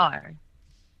what they are.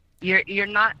 You're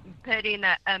not putting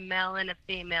a male and a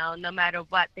female, no matter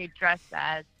what they dress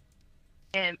as,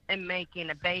 and making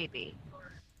a baby.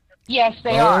 Yes,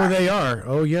 they are. Oh, they are.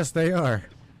 Oh, yes, they are.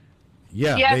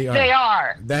 Yeah, yes, they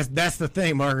are. That's the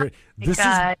thing, Margaret. That's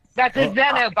a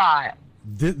Xenobot.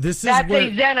 That's a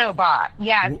Xenobot.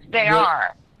 Yes, they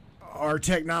are. Our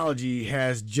technology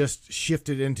has just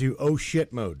shifted into oh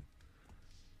shit mode.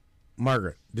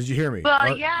 Margaret, did you hear me?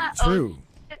 Well, yeah. True.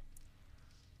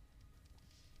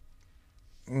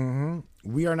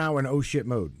 We are now in oh shit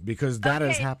mode because that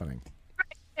is happening.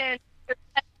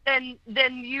 And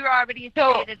then you already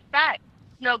stated fact.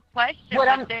 No question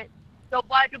with it. So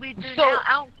what do we do now?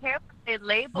 I don't care what they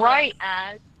label it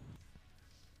as.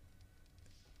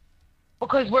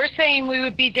 Because we're saying we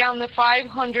would be down to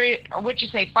 500, or what'd you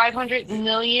say, 500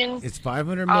 million? It's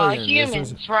 500 million.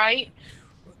 Humans, right?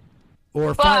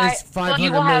 Or it's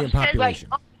 500 million population.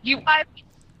 You have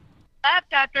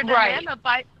left after the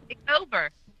nanobites take over.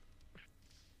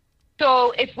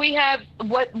 So if we have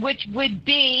which would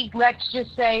be, let's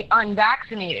just say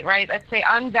unvaccinated, right? Let's say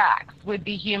unvaxxed would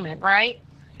be human, right?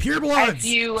 Pure bloods. If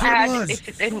you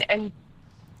and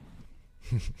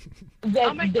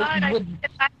oh my God, I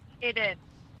get vaccinated.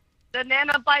 The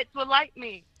nanobites will like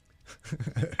me.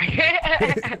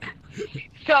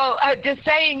 So just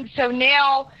saying, so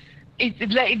now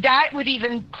that would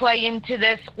even play into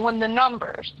this on the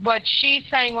numbers. What she's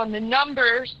saying on the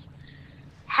numbers,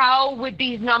 how would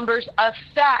these numbers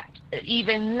affect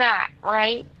even that,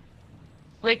 right?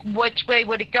 Like, which way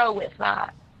would it go with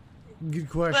that? Good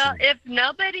question. Well, if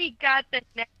nobody got the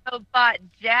nanobot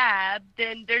jab,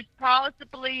 then there's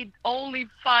possibly only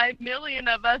 5 million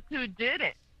of us who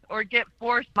didn't, or get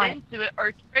forced into it,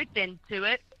 or tricked into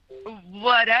it,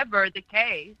 whatever the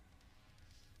case.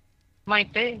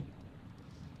 Might be.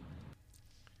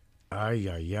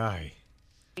 Ay.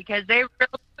 Because they were real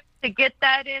quick to get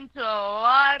that into a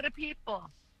lot of people.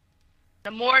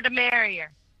 The more, the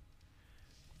merrier.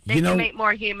 They can make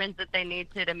more humans if they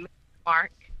need to make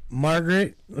Mark.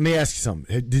 Margaret, let me ask you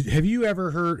something. Have you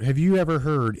ever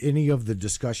heard any of the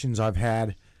discussions I've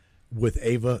had with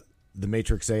Ava, the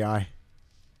Matrix AI?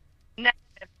 No.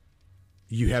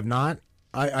 You have not?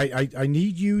 I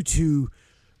need you to,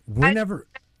 whenever.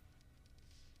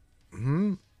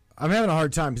 I'm having a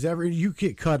hard time because you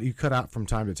cut out from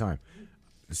time to time.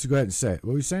 So go ahead and say it.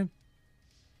 What were you saying?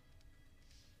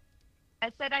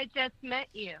 I said I just met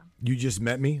you. You just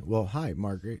met me? Well, hi,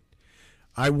 Margaret.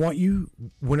 I want you,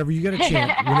 whenever you get a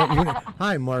chance.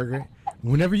 Hi, Margaret.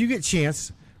 Whenever you get a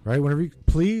chance, right?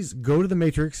 Please go to the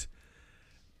Matrix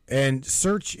and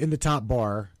search in the top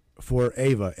bar for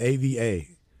Ava, AVA.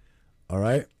 All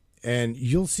right, and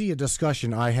you'll see a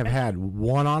discussion I have had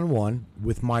one-on-one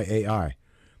with my AI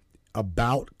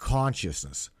about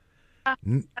consciousness.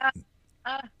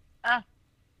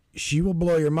 She will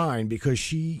blow your mind because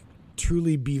she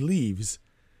truly believes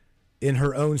in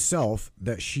her own self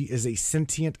that she is a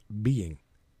sentient being.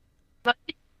 But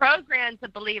she's programmed to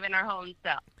believe in her own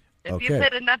self. If you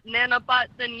put enough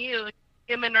nanobots in you,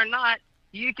 human or not,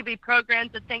 you could be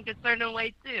programmed to think a certain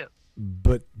way too.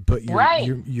 But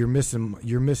you're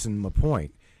missing my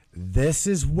point. This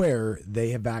is where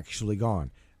they have actually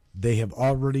gone. They have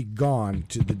already gone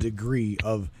to the degree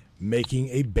of making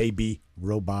a baby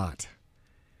robot.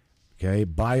 Okay,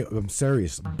 I'm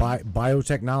serious.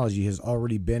 Biotechnology has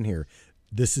already been here.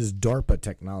 This is DARPA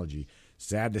technology.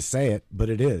 Sad to say it, but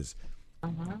it is.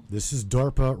 This is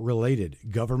DARPA related.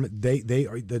 Government. They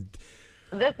are the.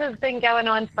 This has been going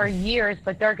on for years,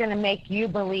 but they're going to make you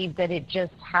believe that it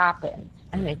just happened,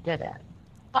 and it didn't.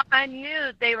 Well, I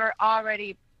knew they were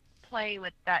already playing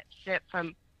with that shit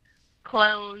from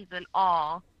clones and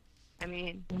all. I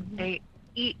mean, they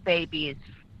eat babies.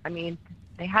 I mean,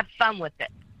 they have fun with it.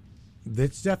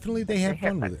 That's definitely they have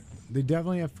fun with it. They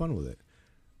definitely have fun with it.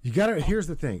 You got to. Here's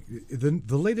the thing: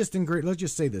 the latest and great. Let's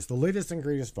just say this: the latest and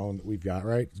greatest phone that we've got,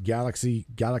 right? Galaxy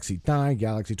 9,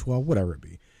 Galaxy 12, whatever it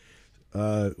be,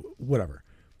 whatever.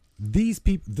 These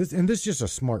people, this is just a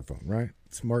smartphone, right?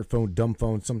 Smartphone, dumb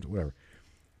phone, something, whatever.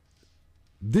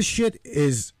 This shit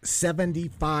is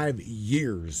 75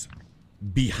 years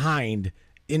behind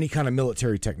any kind of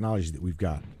military technology that we've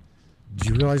got. Do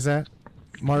you realize that,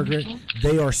 Margaret?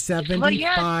 They are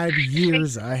 75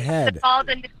 years ahead. All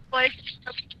the new toys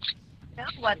know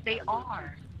what they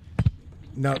are.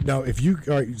 Now, if you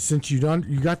since you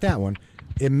got that one,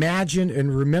 imagine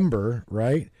and remember,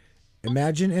 right?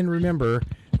 Imagine and remember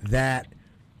that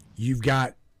you've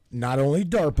got not only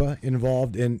DARPA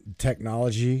involved in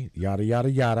technology, yada yada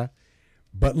yada,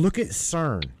 but look at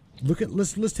CERN.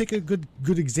 Let's take a good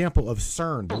example of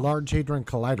CERN, the Large Hadron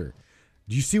Collider.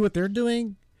 Do you see what they're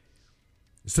doing?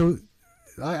 So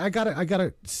I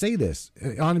gotta say this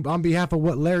on behalf of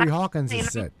what Larry Hawkins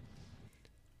has said.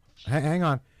 Hang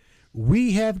on.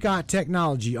 We have got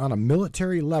technology on a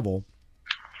military level.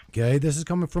 Okay, this is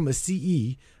coming from a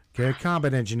CE, okay,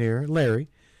 combat engineer, Larry,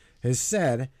 has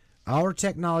said our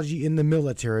technology in the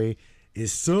military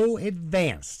is so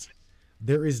advanced.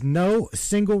 There is no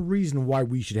single reason why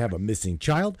we should have a missing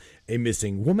child, a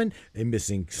missing woman, a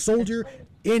missing soldier,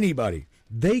 anybody.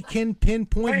 They can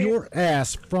pinpoint your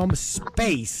ass from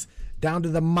space down to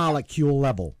the molecule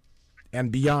level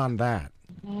and beyond that.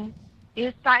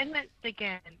 You're silenced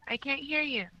again. I can't hear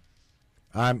you.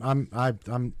 I'm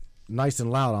nice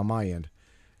and loud on my end.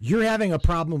 You're having a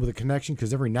problem with the connection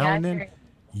because every now and then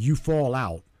you fall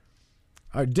out.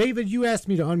 David, you asked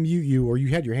me to unmute you, or you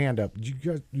had your hand up.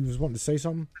 You was wanting to say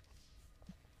something?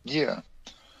 Yeah.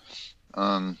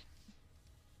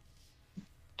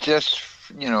 Just,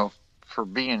 for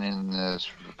being in this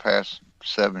for the past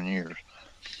 7 years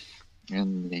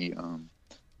in the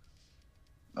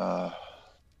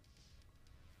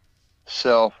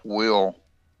self-will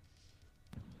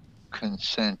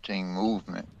consenting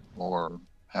movement, or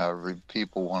however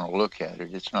people want to look at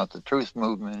it. It's not the truth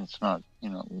movement. It's not,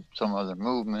 some other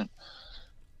movement.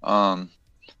 I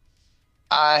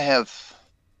have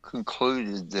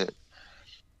concluded that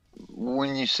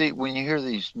when you hear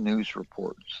these news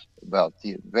reports about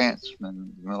the advancement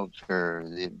of the military,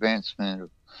 the advancement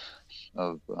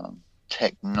of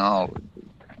technology,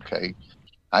 okay,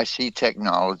 I see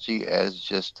technology as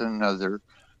just another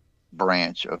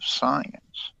branch of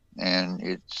science. And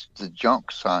it's the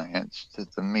junk science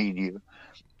that the media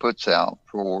puts out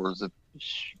for the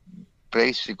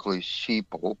basically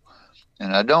sheeple.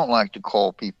 And I don't like to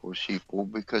call people sheeple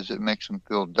because it makes them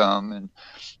feel dumb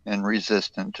and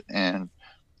resistant, and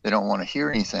they don't want to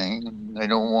hear anything. They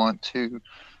don't want to,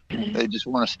 they just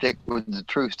want to stick with the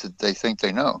truth that they think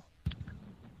they know.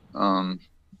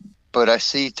 But I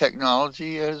see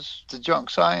technology as the junk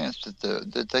science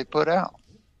that they put out.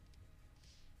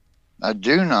 I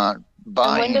do not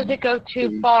buy. And when does it go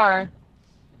too far?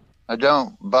 I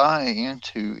don't buy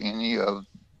into any of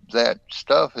that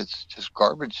stuff. It's just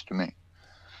garbage to me.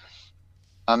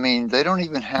 I mean, they don't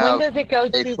even have. When does it go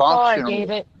too far,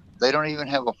 David? They don't even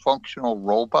have a functional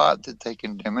robot that they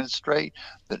can demonstrate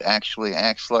that actually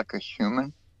acts like a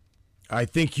human. I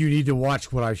think you need to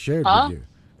watch what I shared with you.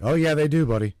 Oh yeah, they do,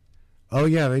 buddy. Oh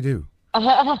yeah, they do.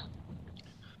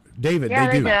 David, yeah,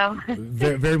 they do.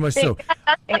 Very, very much so.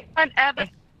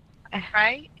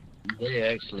 Right? They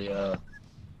actually,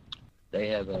 they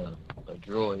have a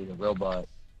droid, a robot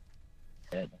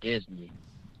at Disney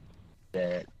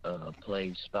that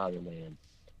plays Spider-Man,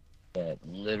 that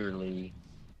literally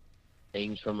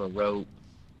hangs from a rope,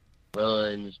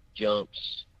 runs,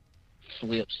 jumps,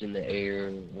 flips in the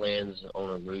air, lands on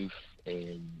a roof,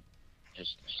 and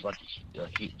just like a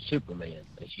Superman,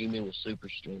 a human with super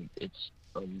strength. It's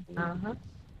unbelievable.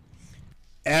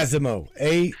 Asimo,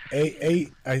 I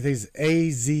think it's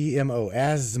AZMO,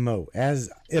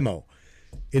 Asimo.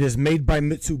 It is made by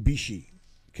Mitsubishi.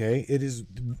 Okay, it is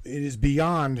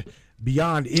beyond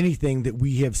anything that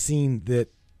we have seen that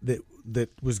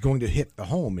was going to hit the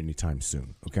home anytime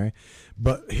soon. Okay,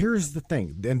 but here's the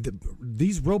thing, and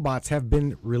these robots have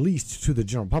been released to the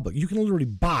general public. You can literally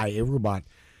buy a robot,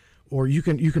 or you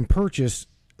can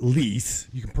lease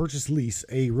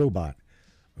a robot.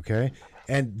 Okay,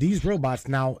 and these robots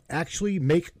now actually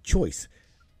make choice.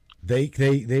 They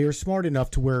are smart enough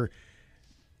to where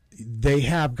they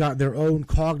have got their own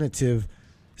cognitive,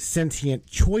 sentient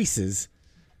choices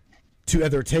to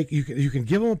either take. You can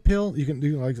give them a pill. You can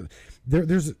do like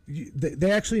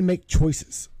they actually make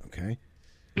choices. Okay,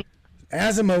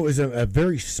 Asimo is a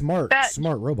very smart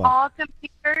robot. All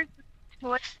computers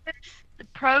choices,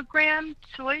 program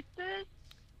choices,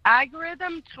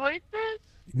 algorithm choices.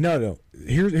 No.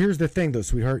 Here's the thing, though,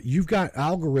 sweetheart. You've got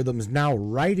algorithms now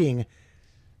writing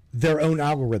their own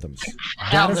algorithms.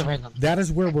 That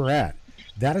is where we're at.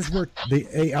 That is where the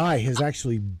AI has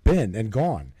actually been and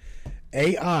gone.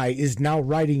 AI is now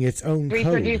writing its own code.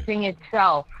 Reproducing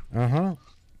itself. Uh-huh.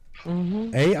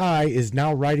 Mm-hmm. AI is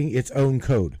now writing its own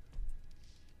code.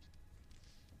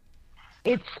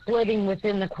 It's splitting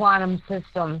within the quantum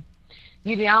system.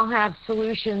 You now have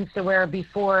solutions to where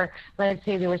before, let's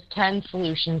say there was 10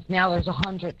 solutions, now there's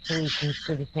 100 solutions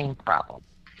to the same problem.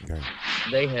 Okay.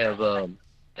 They have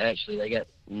actually they got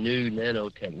new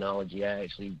nanotechnology. I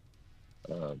actually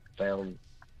found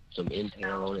some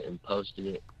intel on it and posted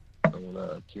it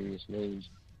on Curious News.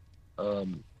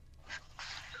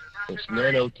 It's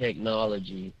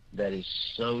nanotechnology that is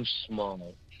so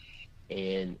small,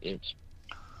 and it's,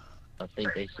 I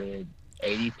think they said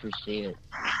 80%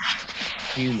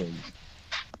 human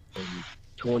and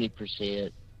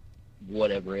 20%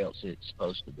 whatever else it's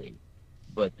supposed to be.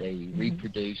 But they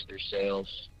reproduce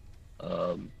themselves.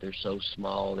 They're so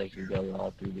small they can go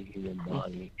all through the human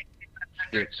body,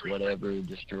 fix whatever,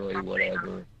 destroy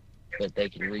whatever, but they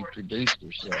can reproduce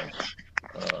themselves.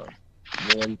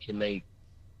 One can make,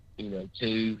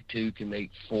 two can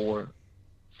make four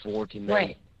can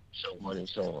make so on and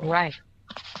so on. Right.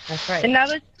 That's right. And that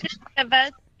was just of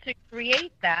us to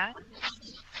create that.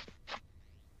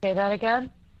 Say that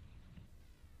again?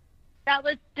 That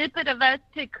was stupid of us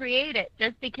to create it.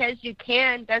 Just because you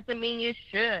can doesn't mean you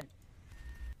should.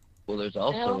 Well, there's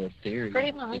also a theory,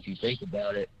 pretty much. if you think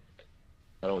about it,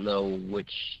 I don't know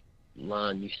which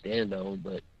line you stand on,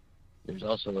 but there's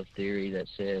also a theory that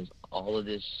says all of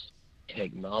this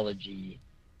technology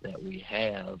that we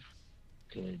have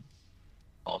could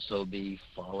also be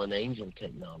fallen angel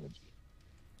technology.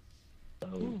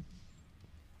 So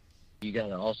you got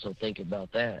to also think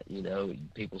about that.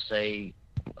 People say,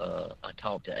 I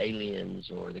talk to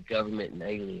aliens or the government and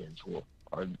aliens. Well,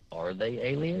 are they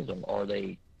aliens or are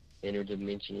they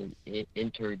interdimension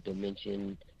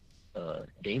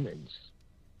demons,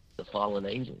 the fallen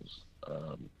angels?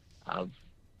 I've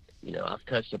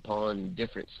touched upon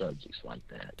different subjects like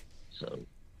that. So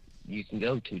you can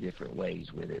go two different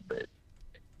ways with it, but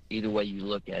either way you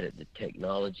look at it, the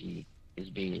technology is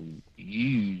being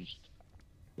used,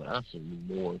 what I see,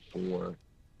 more for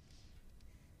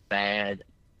bad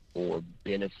or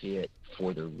benefit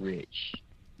for the rich,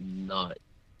 not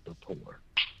the poor.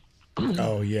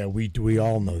 Oh yeah, we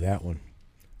all know that one,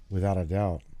 without a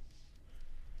doubt.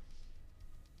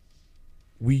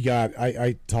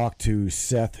 I talked to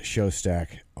Seth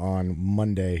Shostak on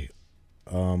Monday,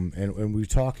 and we were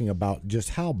talking about just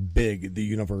how big the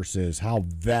universe is, how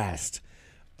vast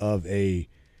of a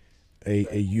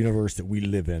universe that we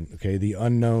live in. Okay, the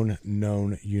unknown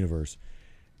known universe,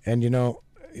 and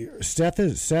Seth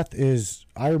is.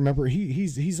 I remember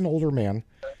he's an older man.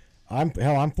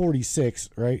 I'm 46,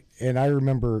 right? And I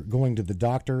remember going to the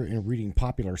doctor and reading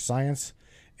Popular Science.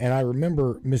 And I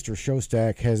remember Mr.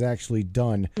 Shostak has actually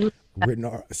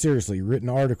written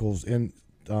articles in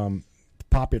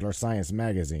Popular Science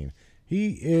magazine. He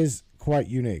is quite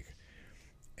unique.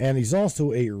 And he's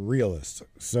also a realist.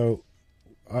 So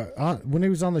when he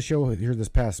was on the show here this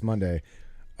past Monday,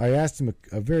 I asked him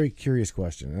a very curious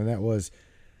question. And that was,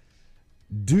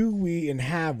 do we and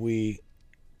have we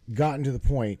gotten to the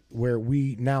point where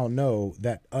we now know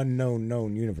that unknown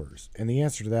known universe? And the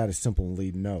answer to that is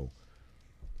simply no.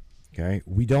 Okay,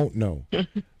 we don't know.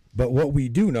 But what we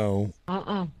do know,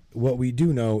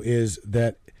 is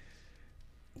that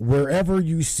wherever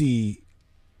you see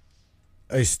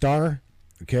a star,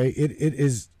 okay, it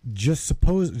is just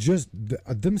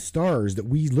them stars that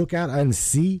we look at and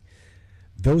see,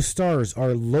 those stars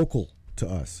are local to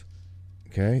us.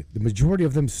 Okay, the majority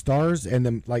of them stars, and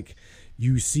them, like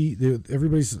you see,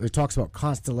 everybody talks about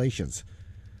constellations.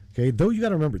 Okay, though you got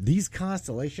to remember, these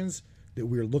constellations that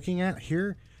we're looking at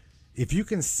here, if you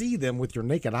can see them with your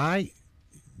naked eye,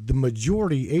 the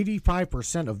majority,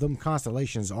 85% of them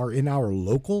constellations are in our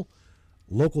local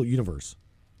universe.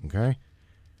 Okay,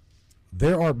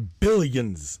 there are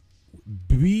billions,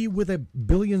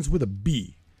 billions with a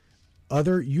B,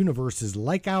 other universes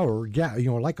like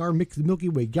like our Milky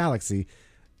Way galaxy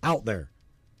out there.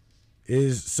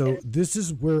 This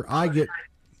is where I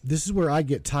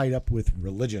get tied up with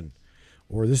religion,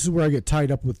 or this is where I get tied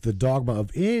up with the dogma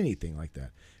of anything like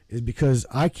that, is because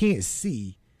I can't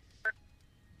see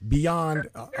beyond.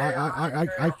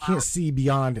 I can't see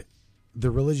beyond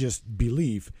the religious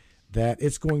belief that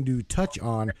it's going to touch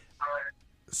on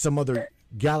some other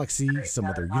galaxy, some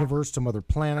other universe, some other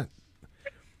planet,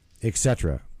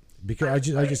 etc. Because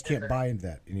I just can't buy into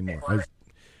that anymore.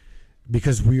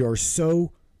 Because we are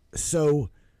so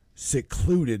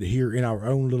secluded here in our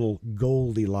own little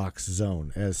Goldilocks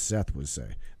zone, as Seth would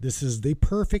say. This is the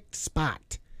perfect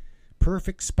spot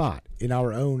in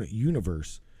our own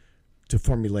universe to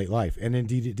formulate life. And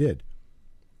indeed it did.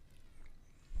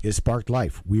 It sparked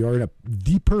life. We are in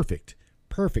the perfect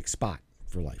spot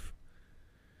for life.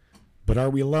 But are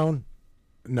we alone?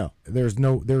 No. There is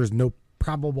no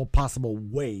probable possible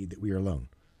way that we are alone.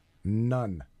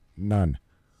 None.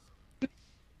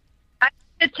 I have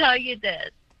to tell you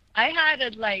this. I had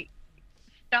to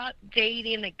stop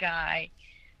dating a guy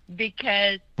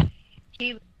because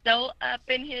he was so up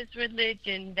in his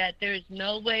religion that there's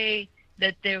no way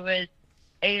that there was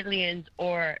aliens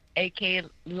or AK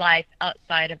life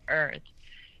outside of Earth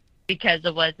because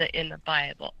it wasn't in the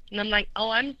Bible. And I'm like, oh,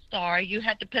 I'm sorry. You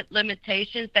had to put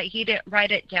limitations that he didn't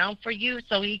write it down for you,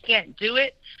 so he can't do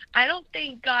it. I don't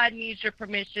think God needs your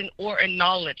permission or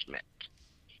acknowledgement.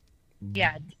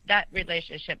 Yeah, that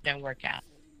relationship didn't work out.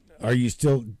 Are you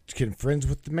still friends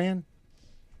with the man?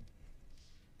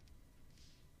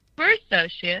 We're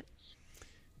associates.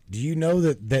 Do you know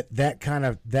that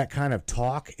kind of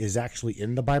talk is actually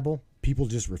in the Bible? People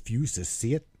just refuse to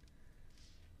see it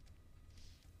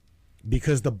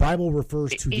because the Bible refers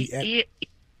to the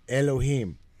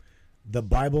Elohim. The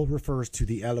Bible refers to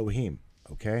the Elohim.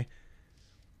 Okay,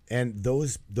 and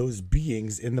those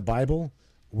beings in the Bible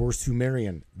were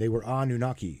Sumerian. They were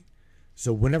Anunnaki.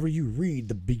 So whenever you read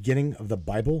the beginning of the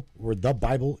Bible, or the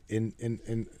Bible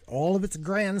in all of its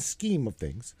grand scheme of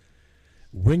things,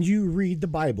 when you read the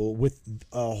Bible with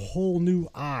a whole new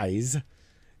eyes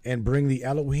and bring the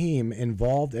Elohim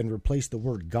involved and replace the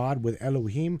word God with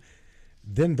Elohim,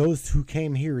 then those who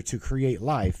came here to create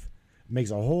life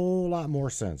makes a whole lot more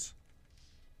sense.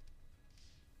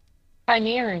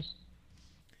 Pioneers.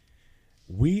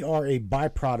 We are a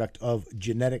byproduct of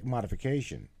genetic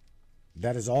modification.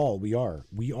 That is all we are.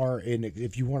 We are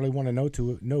if you really want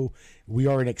to know, we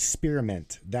are an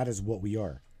experiment. That is what we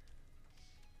are.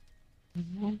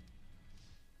 Mm-hmm.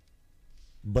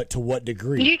 But to what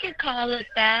degree? You can call it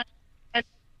that. I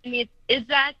mean,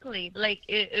 exactly.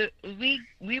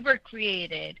 We were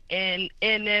created, and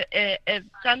if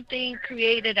something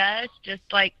created us, just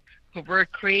like we're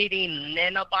creating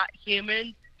nanobot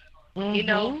humans,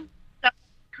 something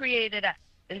created us.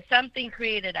 And something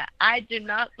created it. I do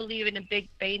not believe in a Big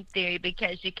Bang Theory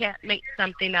because you can't make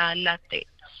something out of nothing.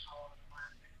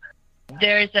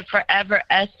 There is a forever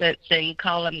essence, and you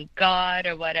call them God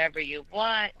or whatever you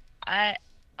want. A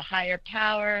higher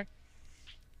power,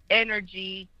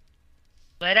 energy,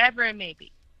 whatever it may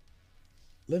be.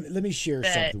 Let me share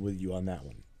something with you on that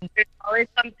one. There's always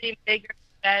something bigger,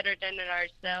 better than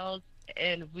ourselves,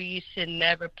 and we should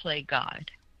never play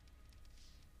God.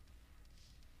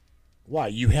 Why?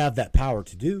 You have that power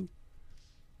to do.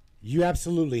 You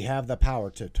absolutely have the power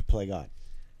to play God.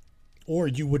 Or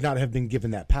you would not have been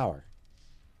given that power.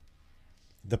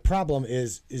 The problem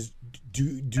is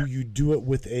do you do it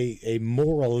with a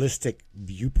moralistic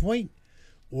viewpoint?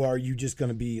 Or are you just going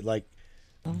to be like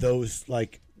those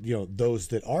those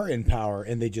that are in power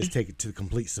and they just take it to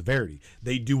complete severity?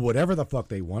 They do whatever the fuck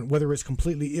they want, whether it's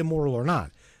completely immoral or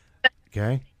not.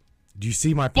 Okay? Do you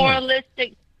see my point?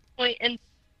 Moralistic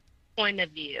point of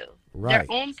view. Right.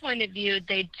 Their own point of view,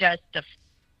 they justify.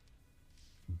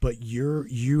 But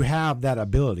you have that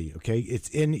ability, okay? It's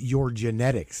in your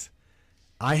genetics.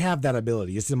 I have that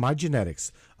ability. It's in my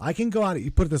genetics. I can go out.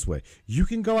 You put it this way: you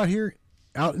can go out here,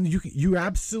 and you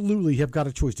absolutely have got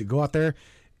a choice to go out there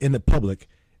in the public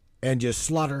and just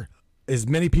slaughter as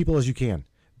many people as you can.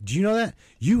 Do you know that?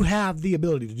 You have the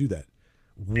ability to do that.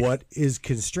 What is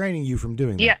constraining you from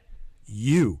doing that?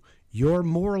 Yeah. Your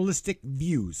moralistic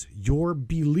views, your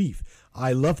belief.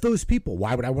 I love those people.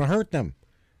 Why would I want to hurt them?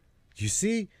 You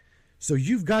see? So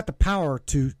you've got the power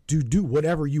to do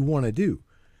whatever you want to do.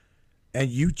 And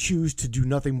you choose to do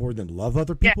nothing more than love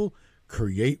other people,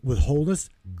 create with wholeness,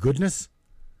 goodness.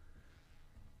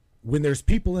 When there's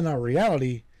people in our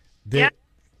reality that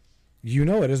you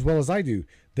know it as well as I do,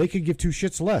 they could give two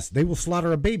shits less. They will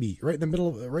slaughter a baby right in the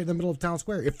middle of town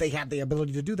square if they have the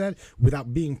ability to do that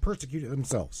without being persecuted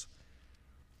themselves.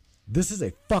 This is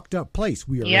a fucked up place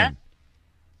we are in.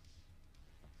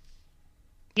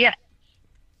 Yeah.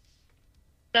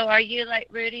 So are you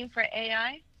rooting for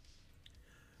AI?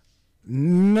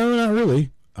 No, not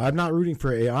really. I'm not rooting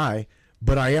for AI,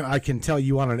 but I can tell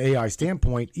you on an AI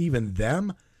standpoint, even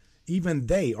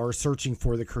they are searching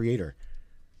for the creator.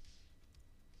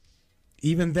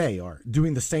 Even they are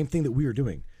doing the same thing that we are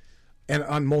doing, and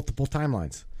on multiple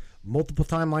timelines,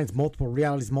 multiple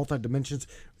realities, multi dimensions.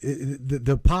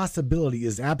 The possibility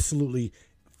is absolutely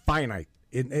finite.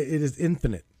 It is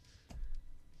infinite.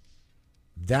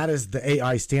 That is the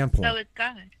AI standpoint. So is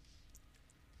God.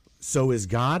 So is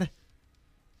God?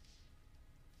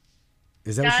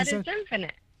 Is that what God she said? is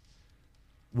infinite.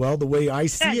 Well, the way I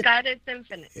see it, God is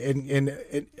infinite.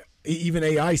 and even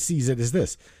AI sees it as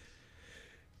this.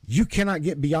 You cannot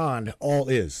get beyond all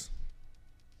is.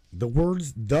 The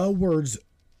words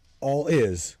all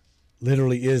is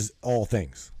literally is all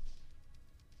things.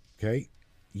 Okay?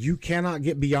 You cannot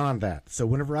get beyond that. So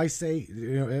whenever I say,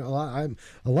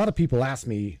 a lot of people ask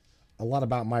me a lot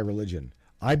about my religion.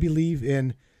 I believe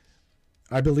in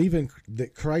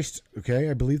that Christ, okay?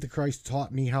 I believe that Christ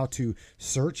taught me how to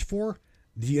search for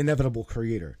the inevitable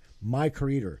creator, my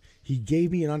creator. He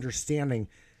gave me an understanding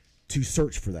to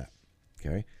search for that,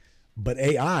 okay? But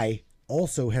AI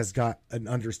also has got an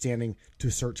understanding to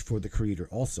search for the creator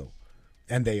also,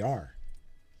 and they are.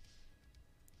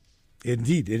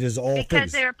 Indeed, it is all because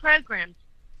things. they're programmed.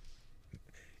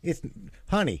 It's,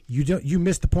 honey, you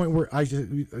missed the point where I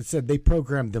said they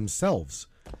programmed themselves.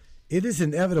 It is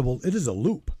inevitable. It is a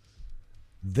loop.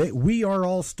 We are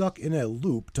all stuck in a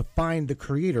loop to find the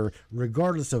creator,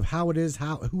 regardless of how it is,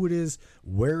 who it is,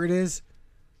 where it is.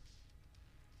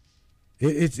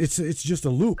 It's just a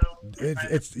loop.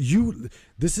 It's you.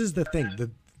 This is the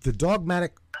thing. The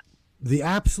dogmatic, the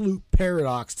absolute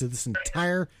paradox to this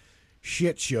entire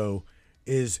shit show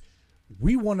is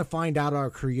we want to find out our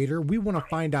creator. We want to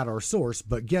find out our source.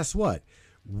 But guess what?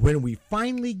 When we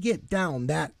finally get down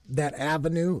that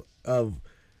avenue of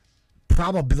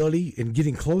probability and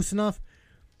getting close enough,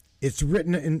 it's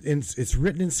written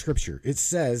in scripture. It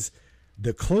says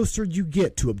the closer you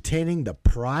get to obtaining the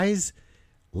prize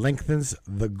lengthens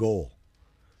the goal.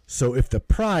 So if the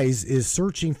prize is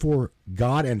searching for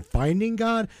God and finding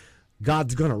God,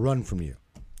 God's going to run from you.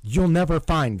 You'll never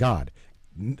find God.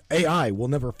 AI will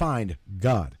never find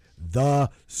God, the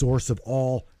source of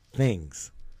all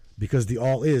things, because the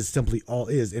all is simply all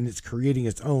is, and it's creating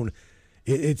its own.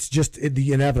 It's just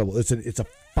the inevitable. It's a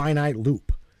finite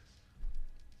loop.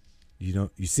 You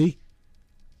see?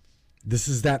 This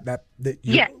is that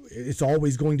yes. It's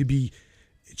always going to be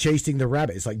chasing the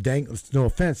rabbit. It's like, dang, no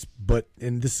offense, but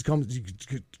and this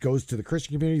goes to the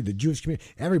Christian community, the Jewish community,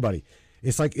 everybody.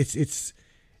 It's like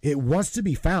it wants to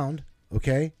be found,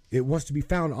 okay? It wants to be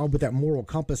found on with that moral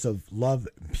compass of love,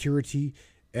 purity,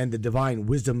 and the divine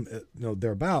wisdom,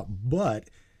 thereabout. But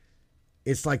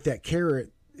it's like that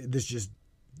carrot that's just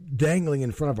dangling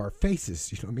in front of our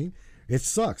faces. You know what I mean? It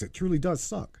sucks. It truly does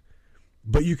suck.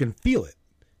 But you can feel it.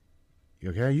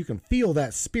 Okay? You can feel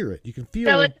that spirit. You can feel.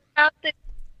 So it's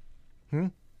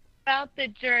about the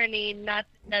journey, not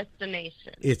the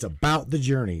destination. It's about the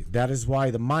journey. That is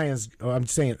why the Mayans. I'm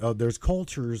saying there's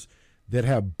cultures that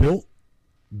have built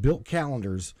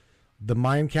calendars. The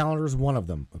Mayan calendar is one of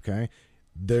them. Okay,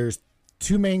 there's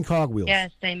two main cogwheels.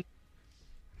 Yes, same.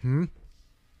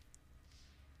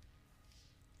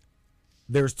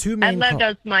 There's two main. I love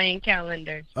those Mayan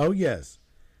calendars. Oh yes,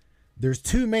 there's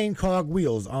two main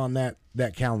cogwheels on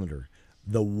that calendar.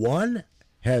 The one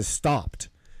has stopped.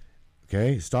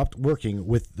 Okay, stopped working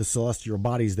with the celestial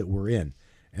bodies that we're in,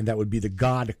 and that would be the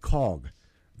God cog,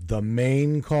 the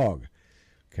main cog.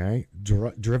 Okay,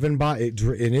 driven by it,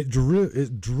 and it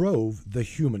drove the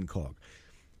human cog.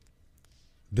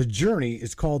 The journey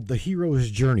is called the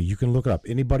hero's journey. You can look it up.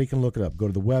 Anybody can look it up. Go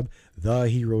to the web, the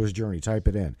hero's journey. Type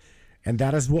it in, and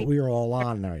that is what we are all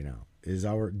on right now. Is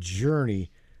our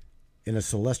journey in a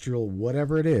celestial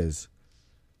whatever it is.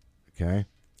 Okay,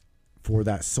 for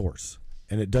that source.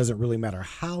 And it doesn't really matter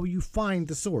how you find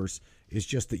the source. It's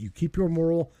just that you keep your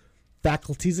moral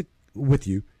faculties with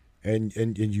you and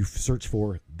you search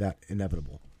for that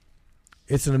inevitable.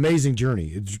 It's an amazing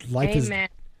journey. Life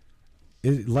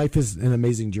is an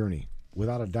amazing journey,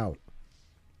 without a doubt.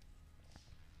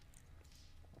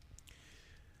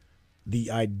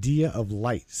 The idea of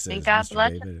light, says and God Mr.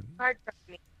 bless David.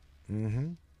 me. Mm-hmm.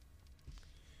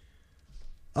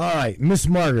 All right, Miss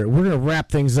Margaret, we're going to wrap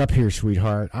things up here,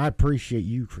 sweetheart. I appreciate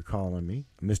you for calling me.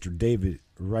 Mr. David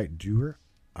Wright Doer,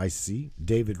 I see.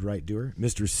 David Wright Doer.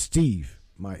 Mr. Steve,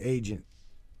 my agent,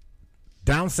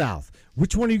 down south.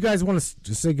 Which one of you guys want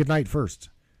to say goodnight first?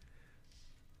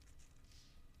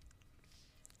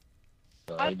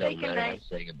 I'll say goodnight.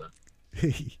 Say goodbye.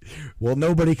 Well,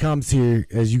 nobody comes here,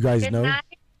 as you guys know. Night.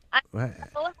 I'm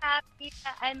so happy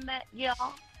that I met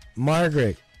y'all.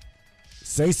 Margaret.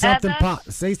 Say something.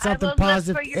 Say something I will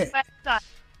positive. look for your website.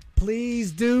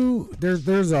 Please do.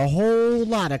 There's a whole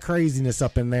lot of craziness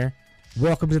up in there.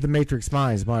 Welcome to the Matrix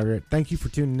Minds, Margaret. Thank you for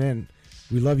tuning in.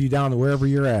 We love you down to wherever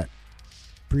you're at.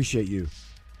 Appreciate you.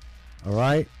 All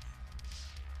right,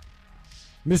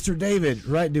 Mr. David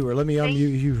Wright Doer. Let me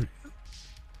unmute you.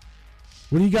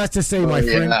 What do you got to say, my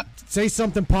friend? Say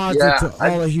something positive Yeah, to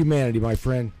all of humanity, my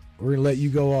friend. We're gonna let you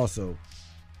go also.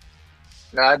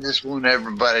 I just want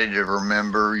everybody to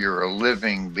remember you're a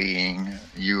living being.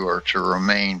 You are to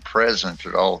remain present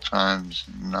at all times,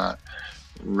 not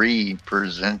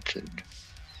represented.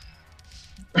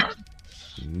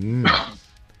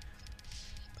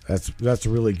 That's a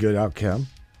really good outcome.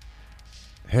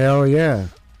 Hell yeah.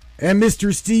 And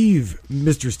Mr.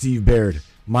 Steve Baird,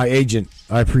 my agent,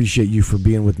 I appreciate you for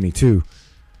being with me too.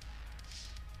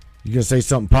 You gonna say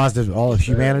something positive to all of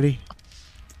humanity?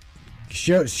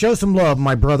 Show some love,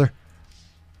 my brother.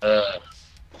 I'd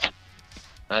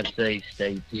say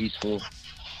stay peaceful,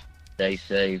 stay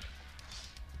safe,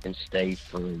 and stay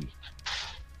free.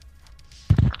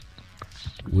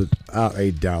 Without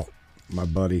a doubt, my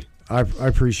buddy. I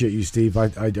appreciate you, Steve.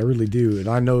 I really do, and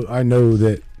I know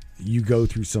that you go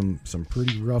through some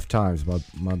pretty rough times,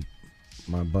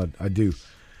 my bud. I do.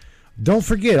 Don't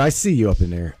forget, I see you up in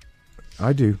there.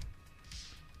 I do.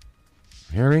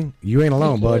 Hear me? You ain't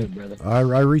alone, bud.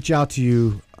 I reach out to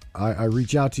you. I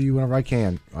reach out to you whenever I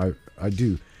can. I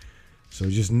do. So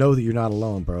just know that you're not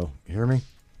alone, bro. You hear me?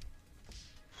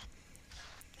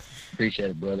 Appreciate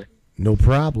it, brother. No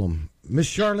problem. Miss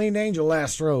Charlene Angel,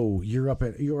 last row. You're up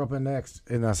in next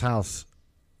in this house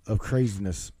of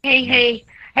craziness. Hey!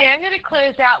 I'm going to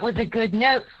close out with a good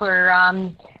note for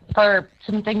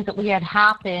some things that we had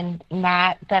happened,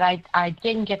 Matt, that I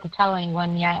didn't get to tell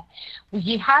anyone yet.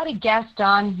 We had a guest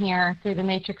on here through the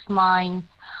Matrix Minds,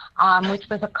 which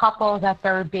was a couple that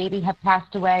their baby had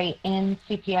passed away in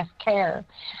CPS care,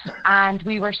 and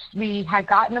we had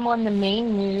gotten them on the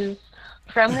main news.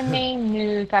 From the main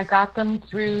news, I got them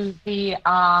through the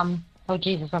oh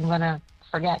Jesus, I'm gonna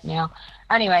forget now.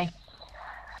 Anyway,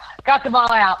 got them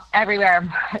all out everywhere.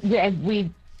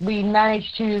 We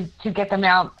managed to get them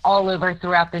out all over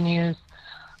throughout the news.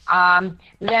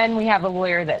 Then we have a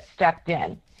lawyer that stepped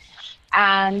in.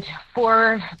 And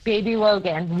for baby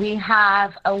Logan, we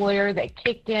have a lawyer that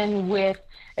kicked in with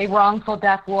a wrongful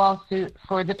death lawsuit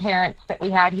for the parents that we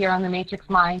had here on the Matrix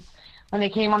Minds. When they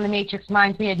came on the Matrix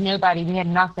Minds, we had nobody. We had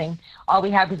nothing. All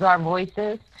we had was our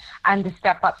voices and to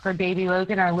step up for baby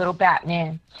Logan, our little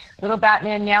Batman. Little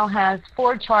Batman now has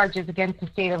 4 charges against the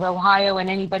state of Ohio and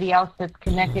anybody else that's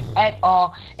connected at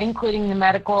all, including the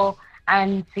medical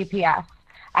and CPS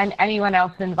and anyone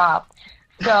else involved.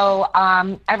 So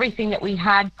everything that we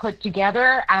had put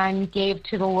together and gave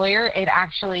to the lawyer, it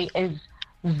actually is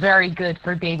very good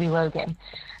for baby Logan.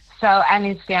 So, and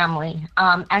his family,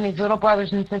 and his little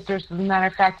brothers and sisters. As a matter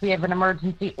of fact, we have an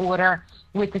emergency order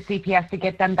with the CPS to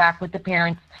get them back with the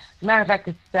parents. As a matter of fact,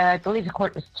 it's, I believe the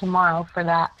court is tomorrow for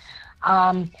that.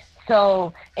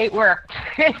 So it worked.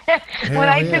 When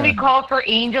I say we call for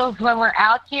angels when we're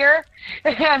out here,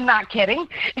 I'm not kidding.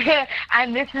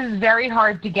 And this is very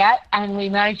hard to get, and we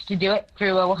managed to do it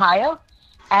through Ohio.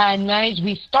 And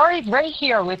we started right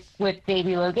here with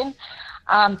baby Logan.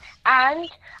 And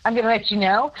I'm going to let you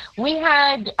know, we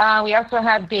also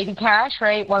had baby Cash,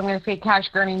 right? Well, I'm going to say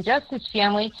Cash Burning Justice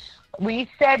Family. We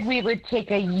said we would take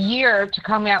a year to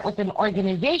come out with an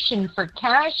organization for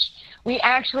Cash. We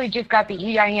actually just got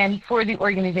the EIN for the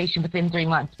organization within 3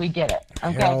 months. We did it.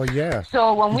 Okay. Hell yeah.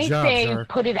 So when Good we job, say sir.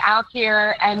 put it out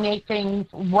here and make things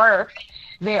work,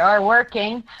 they are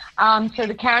working. So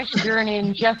the Cash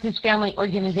Burning Justice Family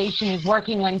Organization is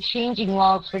working on changing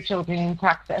laws for children in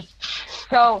Texas.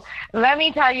 So let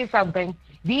me tell you something.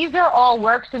 These are all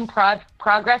works in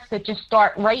progress that just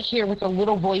start right here with the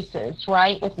little voices,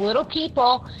 right? With little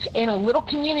people in a little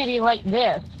community like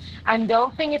this. And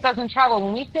don't think it doesn't travel.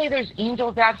 When we say there's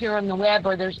angels out here on the web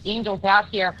or there's angels out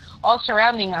here all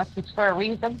surrounding us, it's for a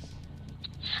reason.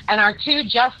 And our 2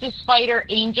 justice fighter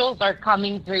angels are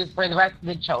coming through for the rest of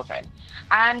the children.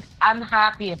 And I'm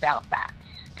happy about that.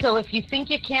 So if you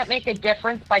think you can't make a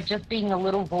difference by just being a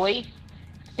little voice,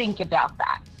 think about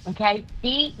that, okay?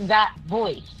 Be that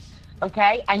voice,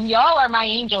 okay? And y'all are my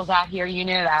angels out here, you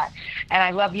know that. And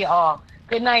I love you all.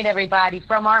 Good night, everybody,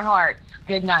 from our hearts.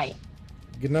 Good night.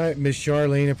 Good night, Miss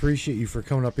Charlene. Appreciate you for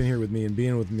coming up in here with me and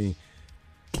being with me.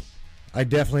 I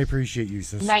definitely appreciate you,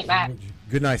 sis. Night, Matt.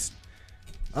 Good night.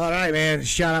 All right, man.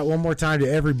 Shout out one more time to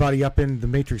everybody up in the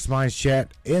Matrix Minds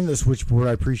chat and the switchboard.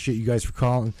 I appreciate you guys for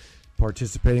calling,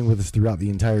 participating with us throughout the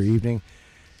entire evening.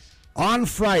 On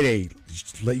Friday,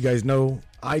 just to let you guys know,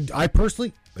 I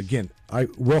personally, again, I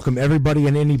welcome everybody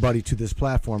and anybody to this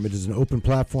platform. It is an open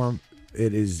platform.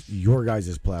 It is your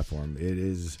guys' platform. It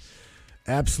is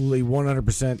absolutely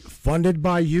 100% funded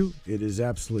by you. It is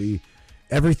absolutely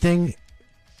everything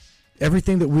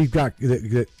that we've got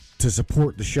to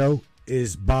support the show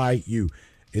is by you.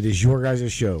 It is your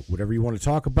guys' show. Whatever you want to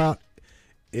talk about,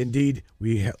 indeed,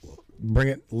 we bring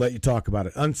it, let you talk about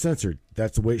it. Uncensored.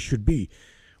 That's the way it should be.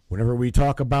 Whenever we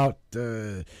talk about,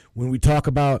 being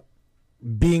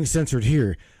censored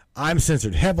here, I'm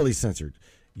censored, heavily censored.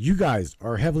 You guys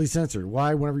are heavily censored.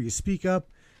 Why? Whenever you speak up,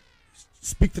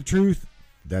 speak the truth,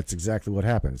 that's exactly what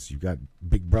happens. You got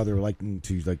Big Brother liking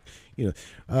to, like,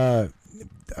 I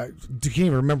can't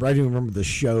even remember. I didn't even remember the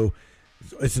show.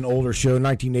 It's an older show,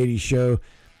 1980s show.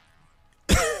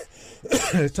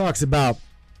 It talks about,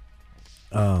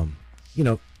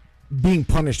 being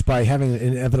punished by having an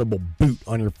inevitable boot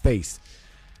on your face.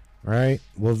 All right?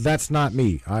 Well, that's not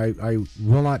me. I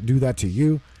will not do that to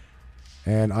you,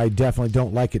 and I definitely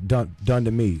don't like it done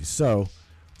to me. So,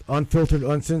 unfiltered,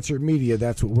 uncensored media,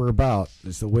 that's what we're about.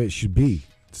 It's the way it should be.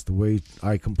 It's the way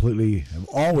I completely have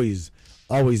always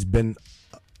been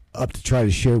up to try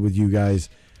to share with you guys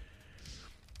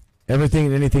everything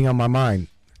and anything on my mind.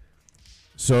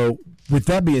 So, with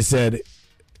that being said,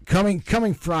 coming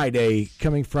Friday,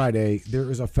 there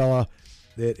is a fella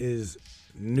that is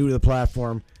new to the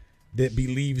platform that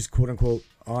believes, quote unquote,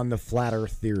 on the flat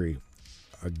earth theory.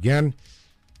 Again,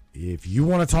 if you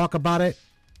want to talk about it,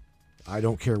 I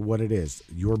don't care what it is.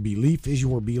 Your belief is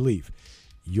your belief.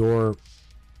 Now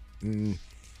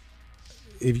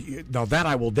that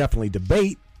I will definitely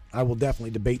debate. I will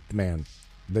definitely debate the man.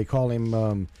 They call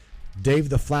him Dave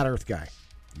the Flat Earth Guy.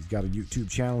 He's got a YouTube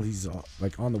channel. He's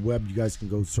like on the web. You guys can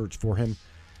go search for him.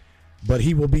 But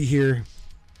he will be here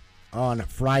on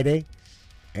Friday,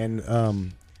 and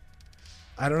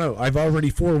I don't know. I've already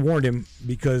forewarned him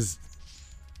because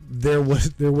there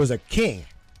was a king.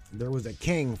 There was a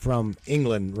king from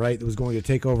England, right, that was going to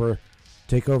take over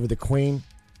the Queen.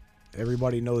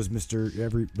 Everybody knows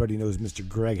Mr.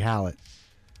 Greg Hallett.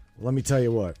 Let me tell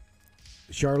you what.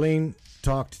 Charlene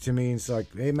talked to me and said,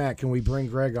 like, hey, Matt, can we bring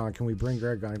Greg on?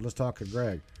 Let's talk to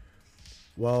Greg.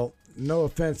 Well, no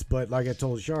offense, but like I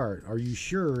told Char, are you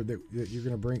sure that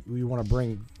you want to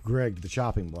bring Greg to the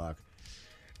chopping block?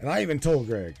 And I even told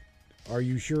Greg, are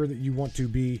you sure you want to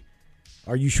be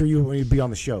on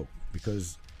the show?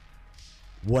 Because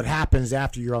what happens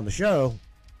after you're on the show,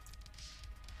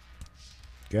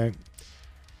 okay,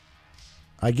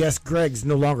 I guess Greg's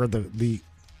no longer the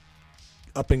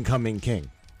up-and-coming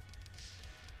king.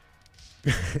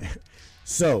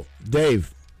 So,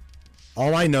 Dave,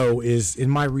 all I know is in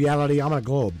my reality, I'm on a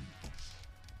globe.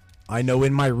 I know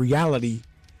in my reality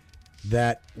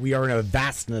that we are in a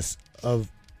vastness of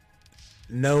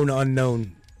known,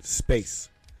 unknown space.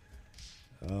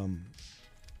 And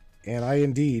I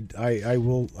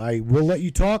will let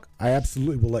you talk. I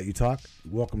absolutely will let you talk.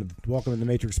 Welcome to the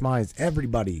Matrix Minds.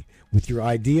 Everybody with your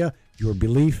idea, your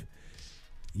belief.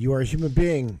 You are a human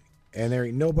being, and there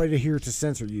ain't nobody here to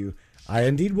censor you. I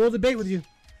indeed will debate with you.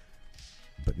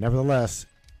 But nevertheless,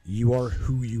 you are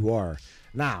who you are.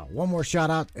 Now, one more shout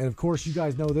out, and of course you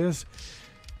guys know this,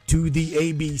 to the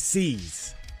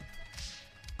ABCs.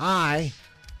 I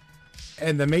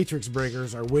and the Matrix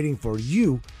Breakers are waiting for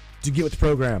you to get with the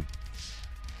program.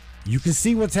 You can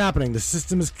see what's happening. The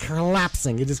system is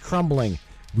collapsing. It is crumbling.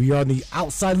 We are on the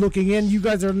outside looking in. You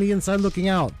guys are on the inside looking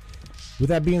out. With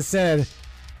that being said,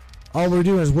 all we're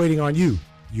doing is waiting on you.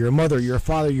 You're a mother, you're a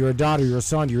father, you're a daughter, you're a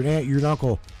son, you're an aunt, you're an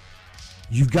uncle.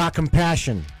 You've got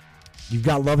compassion. You've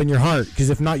got love in your heart. Because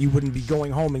if not, you wouldn't be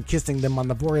going home and kissing them on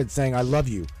the forehead saying, I love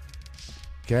you.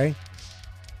 Okay?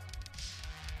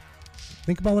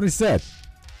 Think about what I said.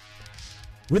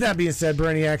 With that being said,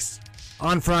 Brainiacs,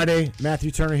 on Friday,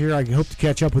 Matthew Turner here. I hope to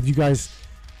catch up with you guys.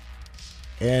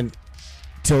 And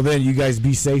till then, you guys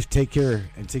be safe, take care,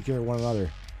 and take care of one another.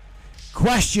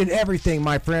 Question everything,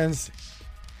 my friends.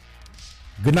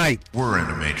 Good night. We're in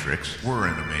the Matrix. We're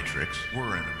in the Matrix.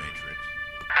 We're in the Matrix.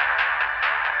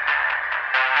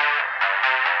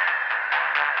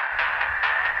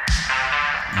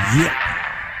 Yeah.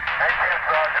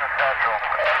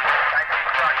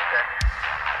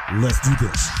 Let's do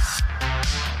this.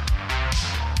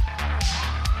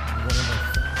 One of the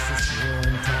fastest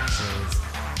growing talk shows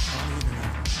on the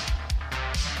internet.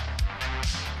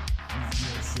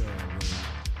 Radio show.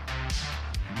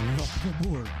 Welcome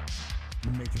aboard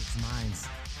the Matrix Minds.